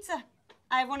about a pizza?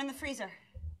 I have one in the freezer.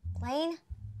 Plain?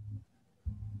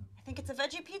 I think it's a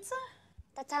veggie pizza?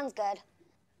 That sounds good.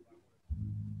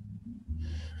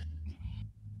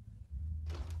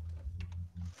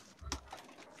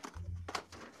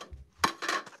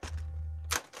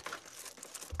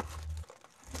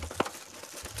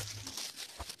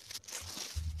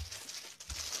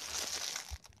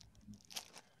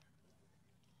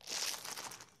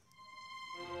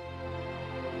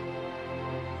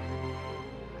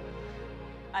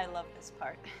 I love this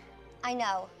part. I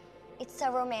know. It's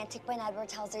so romantic when Edward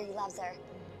tells her he loves her.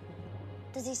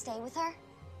 Does he stay with her?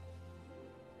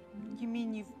 You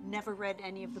mean you've never read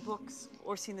any of the books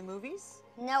or seen the movies?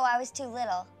 No, I was too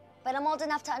little. But I'm old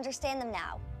enough to understand them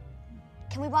now.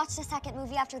 Can we watch the second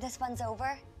movie after this one's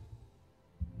over?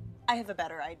 I have a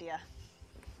better idea.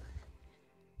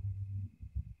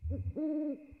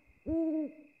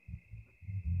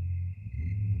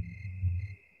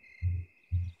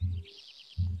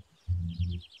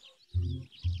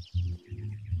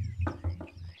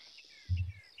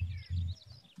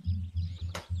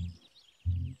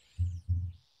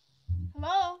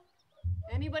 Hello?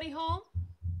 Anybody home?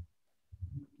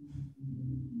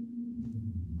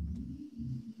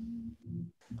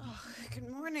 Oh, good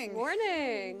morning.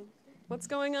 Morning. What's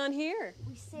going on here?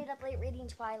 We stayed up late reading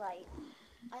Twilight.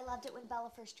 I loved it when Bella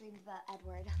first dreamed about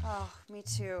Edward. Oh, me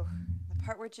too. The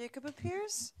part where Jacob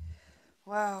appears?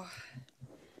 Wow.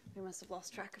 We must have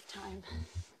lost track of time.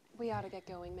 We ought to get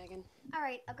going, Megan. All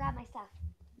right, I'll grab my stuff.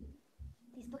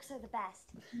 These books are the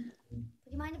best.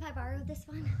 Would you mind if I borrowed this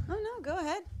one? Oh, no, go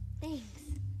ahead. Thanks.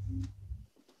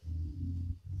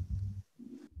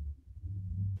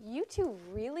 You two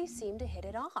really seem to hit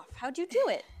it off. How'd you do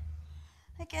it?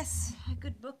 I guess a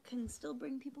good book can still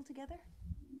bring people together.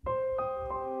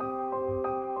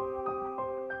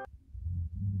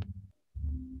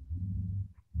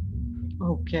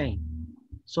 Okay,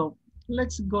 so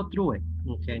let's go through it,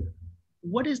 okay?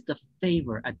 What is the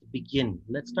favor at the beginning?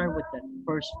 Let's start with that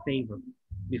first favor.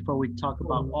 before we talk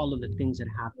about all of the things that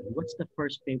happen? What's the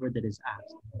first favor that is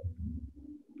asked?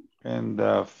 And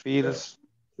the first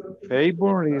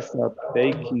favor is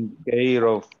taking care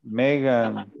of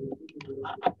Megan.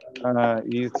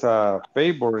 It's a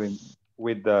favor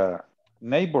with the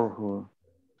neighborhood.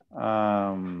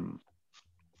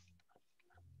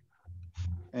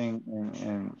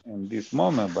 In this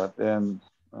moment, but then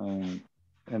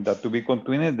and that to be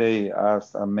continued, they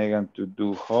asked Megan to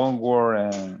do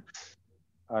homework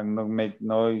and not make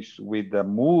noise with the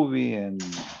movie and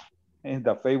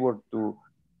the favor to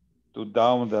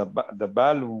down the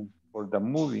balloon for the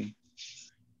movie.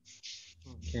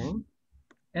 Okay.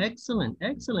 Excellent,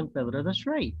 excellent, Pedro. That's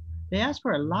right. They ask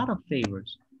for a lot of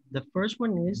favors. The first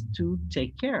one is to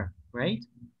take care, right?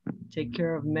 Take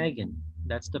care of Megan.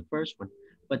 That's the first one.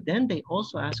 But then they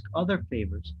also ask other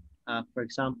favors. For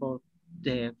example,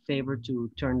 the favor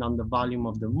to turn down the volume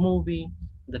of the movie,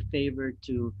 the favor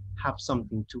to have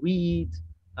something to eat,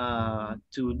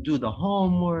 to do the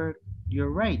homework.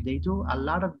 You're right. They do a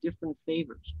lot of different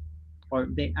favors, or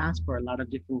they ask for a lot of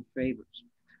different favors.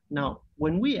 Now,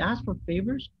 when we ask for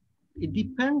favors, it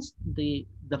depends the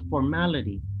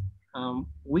formality.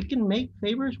 We can make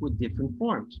favors with different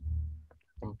forms.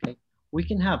 Okay, we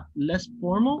can have less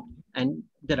formal and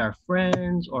that are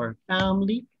friends or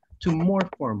family to more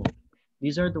formal.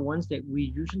 These are the ones that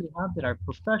we usually have that are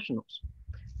professionals.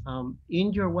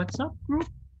 In your WhatsApp group,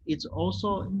 it's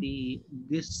also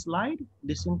this slide,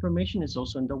 this information is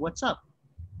also in the WhatsApp.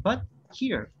 But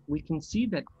here we can see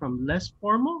that from less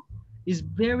formal, it's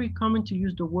very common to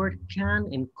use the word can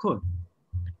and could.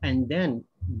 And then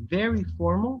very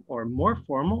formal or more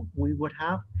formal, we would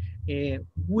have the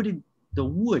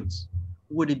woulds.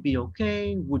 Would it be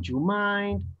okay? Would you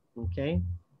mind? Okay.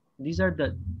 These are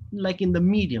the, like in the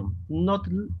medium, not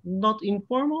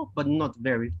informal, but not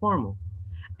very formal.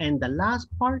 And the last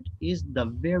part is the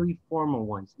very formal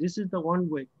ones. This is the one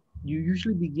where you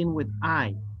usually begin with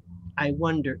I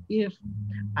wonder if,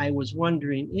 I was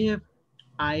wondering if,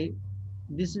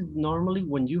 this is normally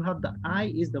when you have the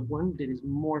I is the one that is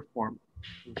more formal,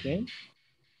 okay?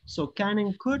 So can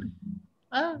and could,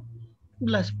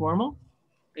 less formal,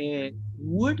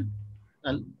 would,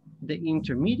 the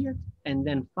intermediate, and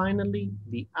then finally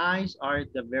the I's are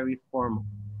the very formal,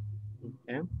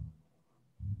 okay?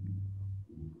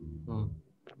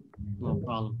 No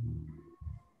problem.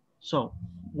 So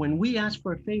when we ask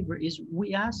for a favor is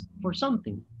we ask for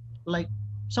something, like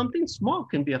something small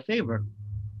can be a favor.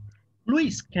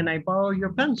 Luis, can I borrow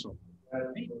your pencil?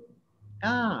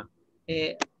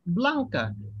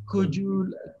 Blanca, could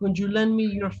you lend me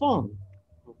your phone?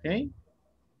 Okay,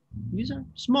 these are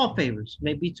small favors,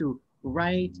 maybe to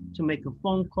write, to make a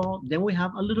phone call. Then we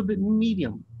have a little bit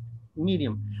medium.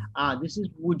 This is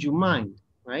would you mind,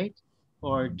 right?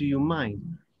 Or do you mind?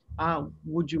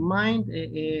 Would you mind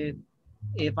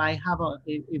if I have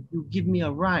if you give me a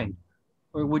ride?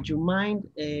 Or would you mind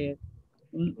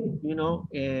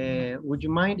would you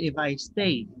mind if I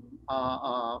stay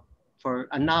for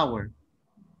an hour?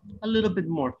 A little bit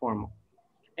more formal.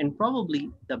 And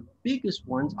probably the biggest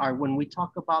ones are when we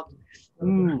talk about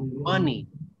money,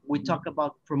 we talk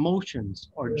about promotions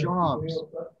or jobs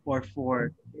or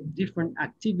for different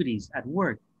activities at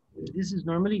work. This is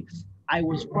normally, I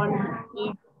was wondering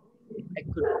if I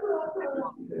could,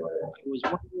 I was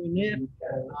wondering if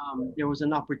there was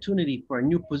an opportunity for a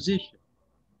new position,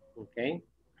 okay?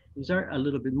 These are a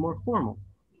little bit more formal.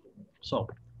 So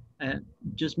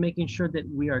just making sure that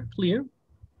we are clear,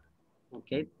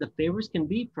 okay? The favors can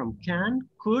be from can,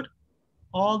 could,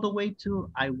 all the way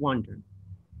to I wonder.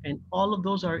 And all of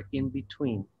those are in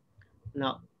between.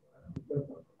 Now,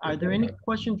 are there any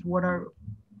questions? What are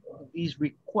these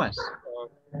requests?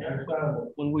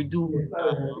 When we do,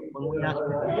 when we ask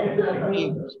for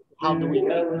favors, how do we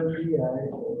make them?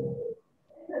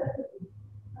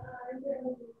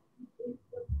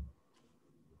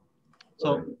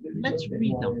 So let's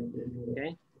read them,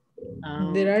 okay?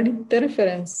 There are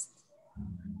interference.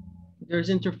 There's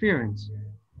interference.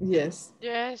 Yes.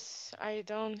 Yes, I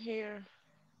don't hear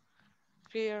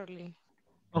clearly.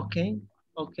 Okay,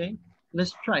 okay.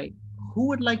 Let's try. Who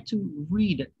would like to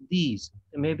read these?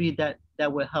 Maybe that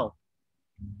will help.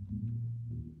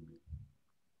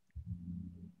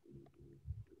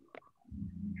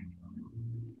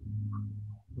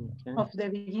 Okay. Of the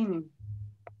beginning.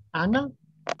 Anna,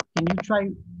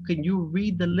 can you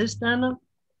read the list, Anna?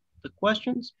 The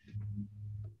questions?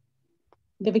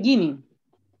 The beginning.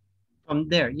 From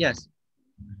there, yes.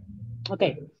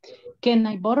 Okay. Can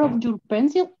I borrow your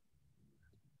pencil?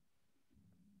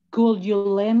 Could you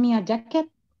lend me a jacket?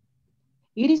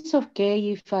 It is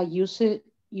okay if I use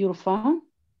your phone.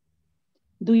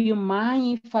 Do you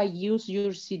mind if I use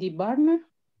your CD burner?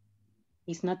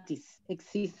 It's not this,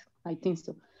 exist, I think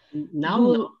so.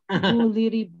 Now,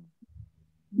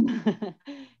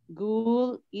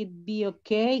 Would it be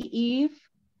okay if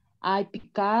I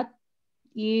pick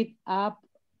it up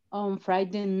on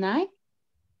Friday night?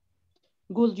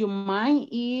 Would you mind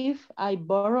if I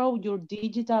borrow your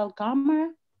digital camera?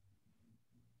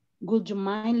 Would you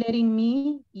mind letting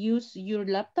me use your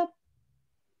laptop?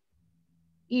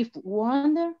 If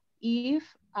wonder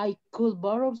if I could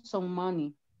borrow some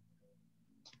money.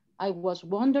 I was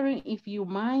wondering if you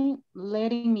mind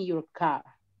letting me your car.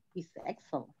 It's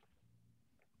excellent.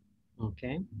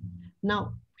 Okay.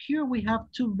 Now, here we have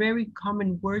two very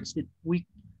common words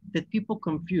that people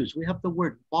confuse. We have the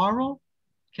word borrow.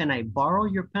 Can I borrow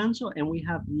your pencil? And we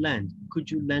have lend. Could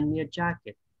you lend me a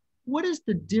jacket? What is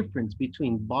the difference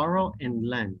between borrow and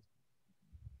lend?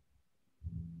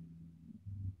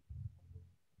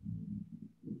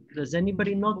 Does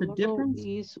anybody know the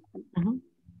difference?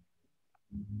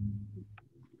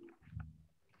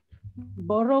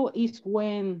 Borrow is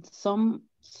when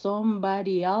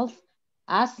somebody else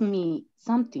asks me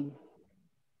something.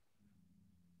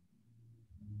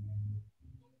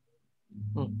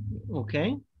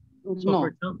 Okay. So No. for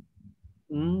example,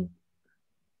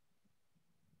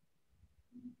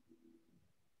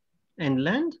 and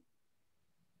lend?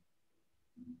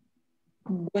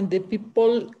 When the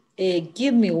people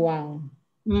give me one.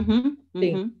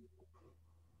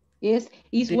 Yes,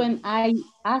 it's when I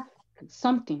ask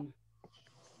something.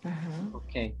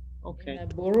 Okay. Okay.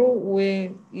 And I borrow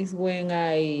is when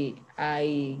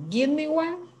I give me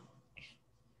one.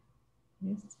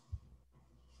 Yes.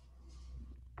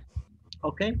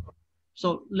 Okay.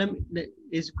 So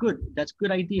it's good. That's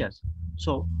good ideas.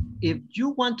 So if you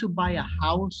want to buy a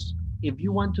house, if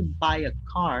you want to buy a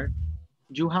car,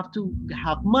 you have to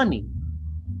have money.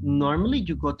 Normally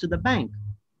you go to the bank,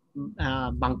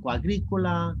 Banco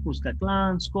Agrícola,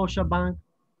 Cuscatlán, Scotiabank,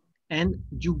 and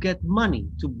you get money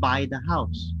to buy the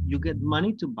house. You get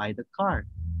money to buy the car.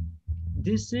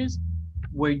 This is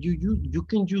where you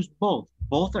can use both.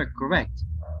 Both are correct.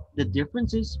 The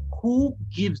difference is who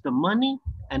gives the money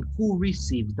and who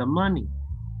receives the money.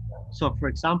 So for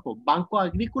example, Banco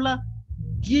Agrícola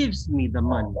gives me the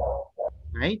money,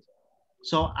 right?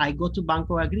 So I go to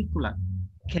Banco Agrícola.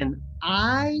 Can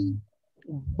I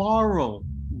borrow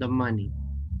the money?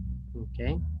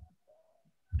 Okay.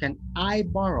 Can I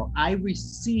borrow? I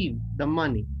receive the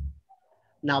money.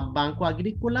 Now Banco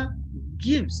Agrícola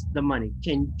gives the money.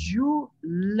 Can you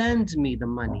lend me the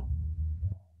money?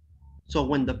 So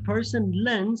when the person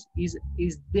lends is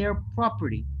their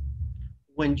property.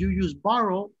 When you use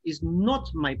borrow is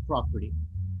not my property.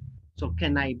 So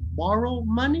can I borrow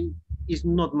money? Is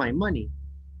not my money.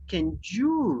 Can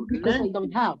you because lend I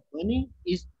don't have money?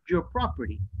 Is your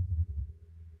property.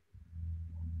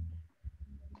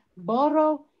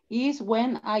 Borrow is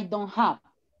when I don't have.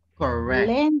 Correct.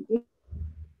 Lend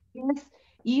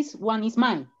is one is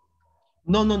mine.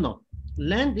 No, no, no.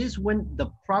 Lend is when the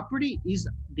property is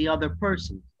the other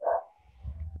person.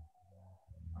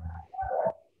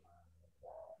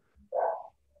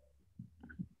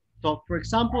 So for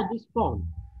example, this phone,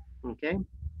 okay?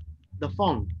 The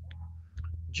phone.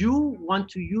 You want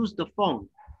to use the phone.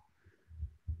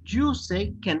 You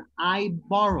say, can I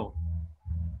borrow?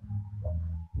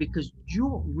 Because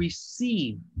you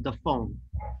receive the phone,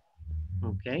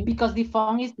 okay? Because the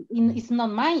phone is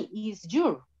not mine, it's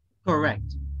yours.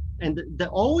 Correct. And the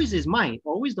always is mine,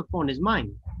 always the phone is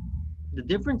mine. The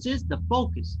difference is the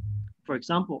focus. For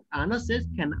example, Anna says,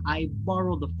 can I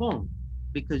borrow the phone?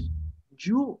 Because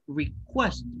you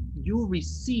request, you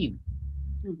receive.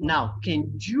 Now,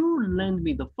 can you lend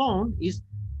me the phone? Is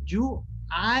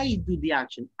I do the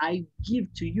action, I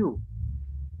give to you.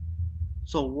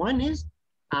 So one is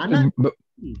Anna,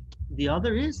 the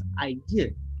other is I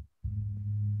give.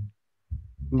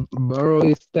 Borrow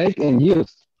is take and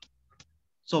use.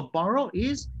 So borrow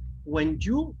is when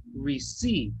you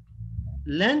receive.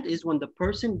 Lend is when the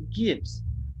person gives.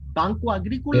 Banco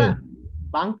Agrícola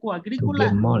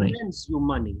lends you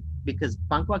money because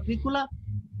Banco Agrícola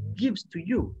gives to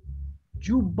you.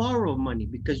 You borrow money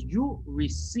because you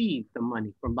receive the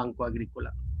money from Banco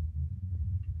Agrícola.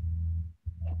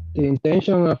 The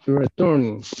intention of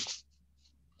returning.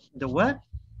 The what?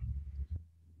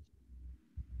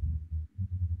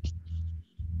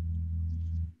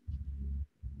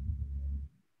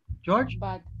 George?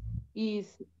 But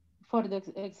is, for the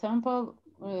example,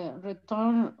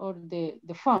 return or the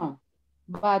phone.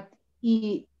 But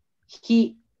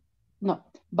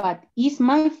but is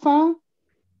my phone,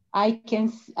 I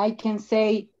can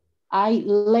say, I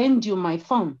lend you my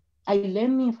phone. I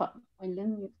lend me phone.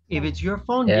 If it's your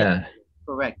phone, Yeah. yes,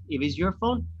 correct. If it's your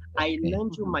phone, I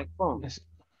lend you my phone. Yes.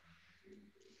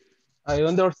 I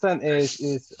understand is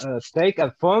take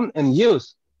a phone and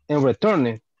use and return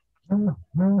it.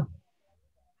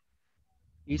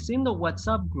 It's in the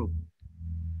WhatsApp group.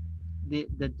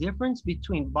 The difference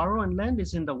between borrow and lend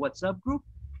is in the WhatsApp group.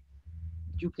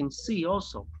 You can see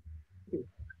also.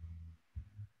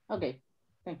 Okay,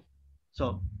 thank you.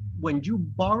 So when you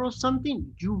borrow something,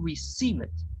 you receive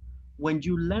it. When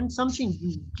you lend something,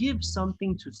 you give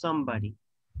something to somebody.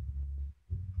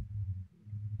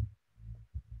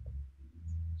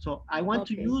 So I want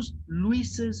to use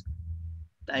Luis's,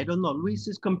 I don't know,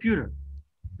 Luis's computer.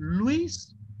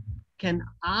 Luis, can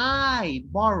I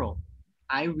borrow?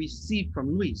 I receive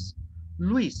from Luis.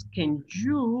 Luis, can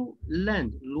you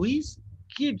lend? Luis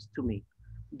gives to me.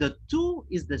 The two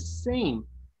is the same.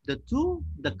 The two,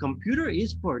 the computer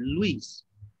is for Luis.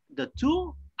 The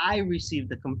two, I receive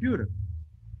the computer.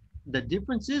 The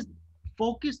difference is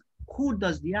focus, who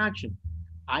does the action?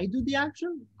 I do the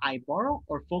action, I borrow,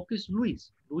 or focus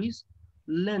Luis. Luis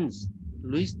lends,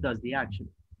 Luis does the action.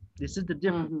 This is the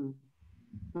difference.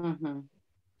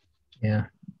 Yeah.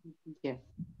 Yeah.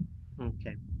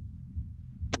 Okay.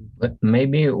 But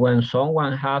maybe when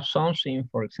someone has something,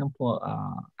 for example,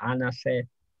 Anna said,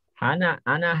 Anna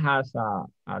has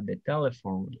the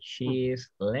telephone. She's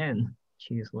lend,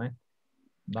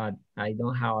 but I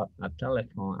don't have a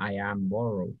telephone. I am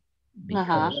borrowed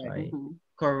because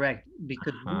Correct,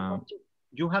 because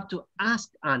you have to ask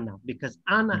Anna because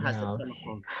Anna has a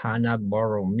telephone. Anna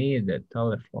borrowed me the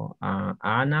telephone.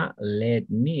 Anna lent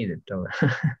me the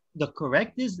telephone. The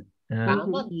correct is Anna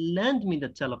lend me the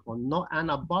telephone, not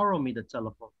Anna borrow me the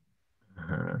telephone.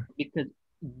 Because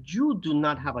you do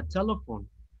not have a telephone.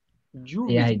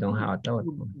 I don't have a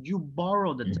telephone. You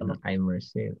borrow the telephone. I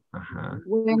receive.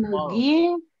 When I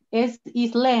give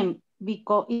is lend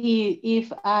because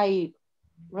if I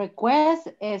request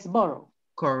is borrow.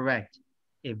 Correct.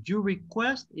 If you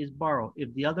request is borrow.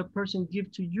 If the other person give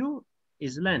to you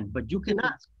is lend. But you can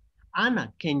ask,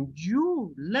 Anna, can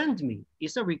you lend me?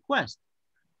 It's a request.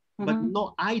 But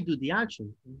no, I do the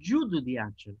action. You do the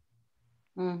action.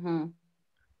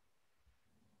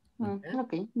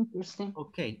 Okay, interesting.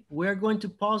 Okay, we're going to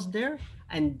pause there,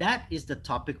 and that is the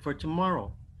topic for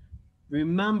tomorrow.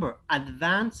 Remember,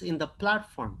 advance in the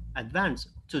platform. Advance.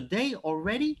 Today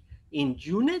already in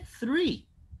Unit 3.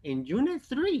 In Unit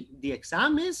 3, the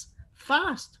exam is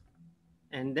fast.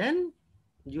 And then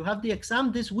you have the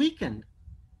exam this weekend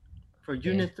for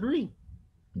Unit 3.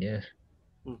 Yes.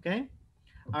 Okay.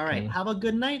 All right. Have a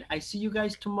good night. I see you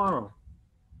guys tomorrow.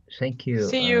 Thank you.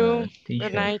 See you. Teacher.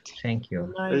 Good night. Thank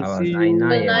you. Good night. Have a nice night,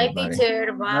 Good night, everybody.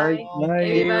 teacher. Bye,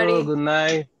 Night, everybody. good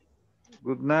night.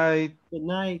 Good night. Good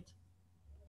night.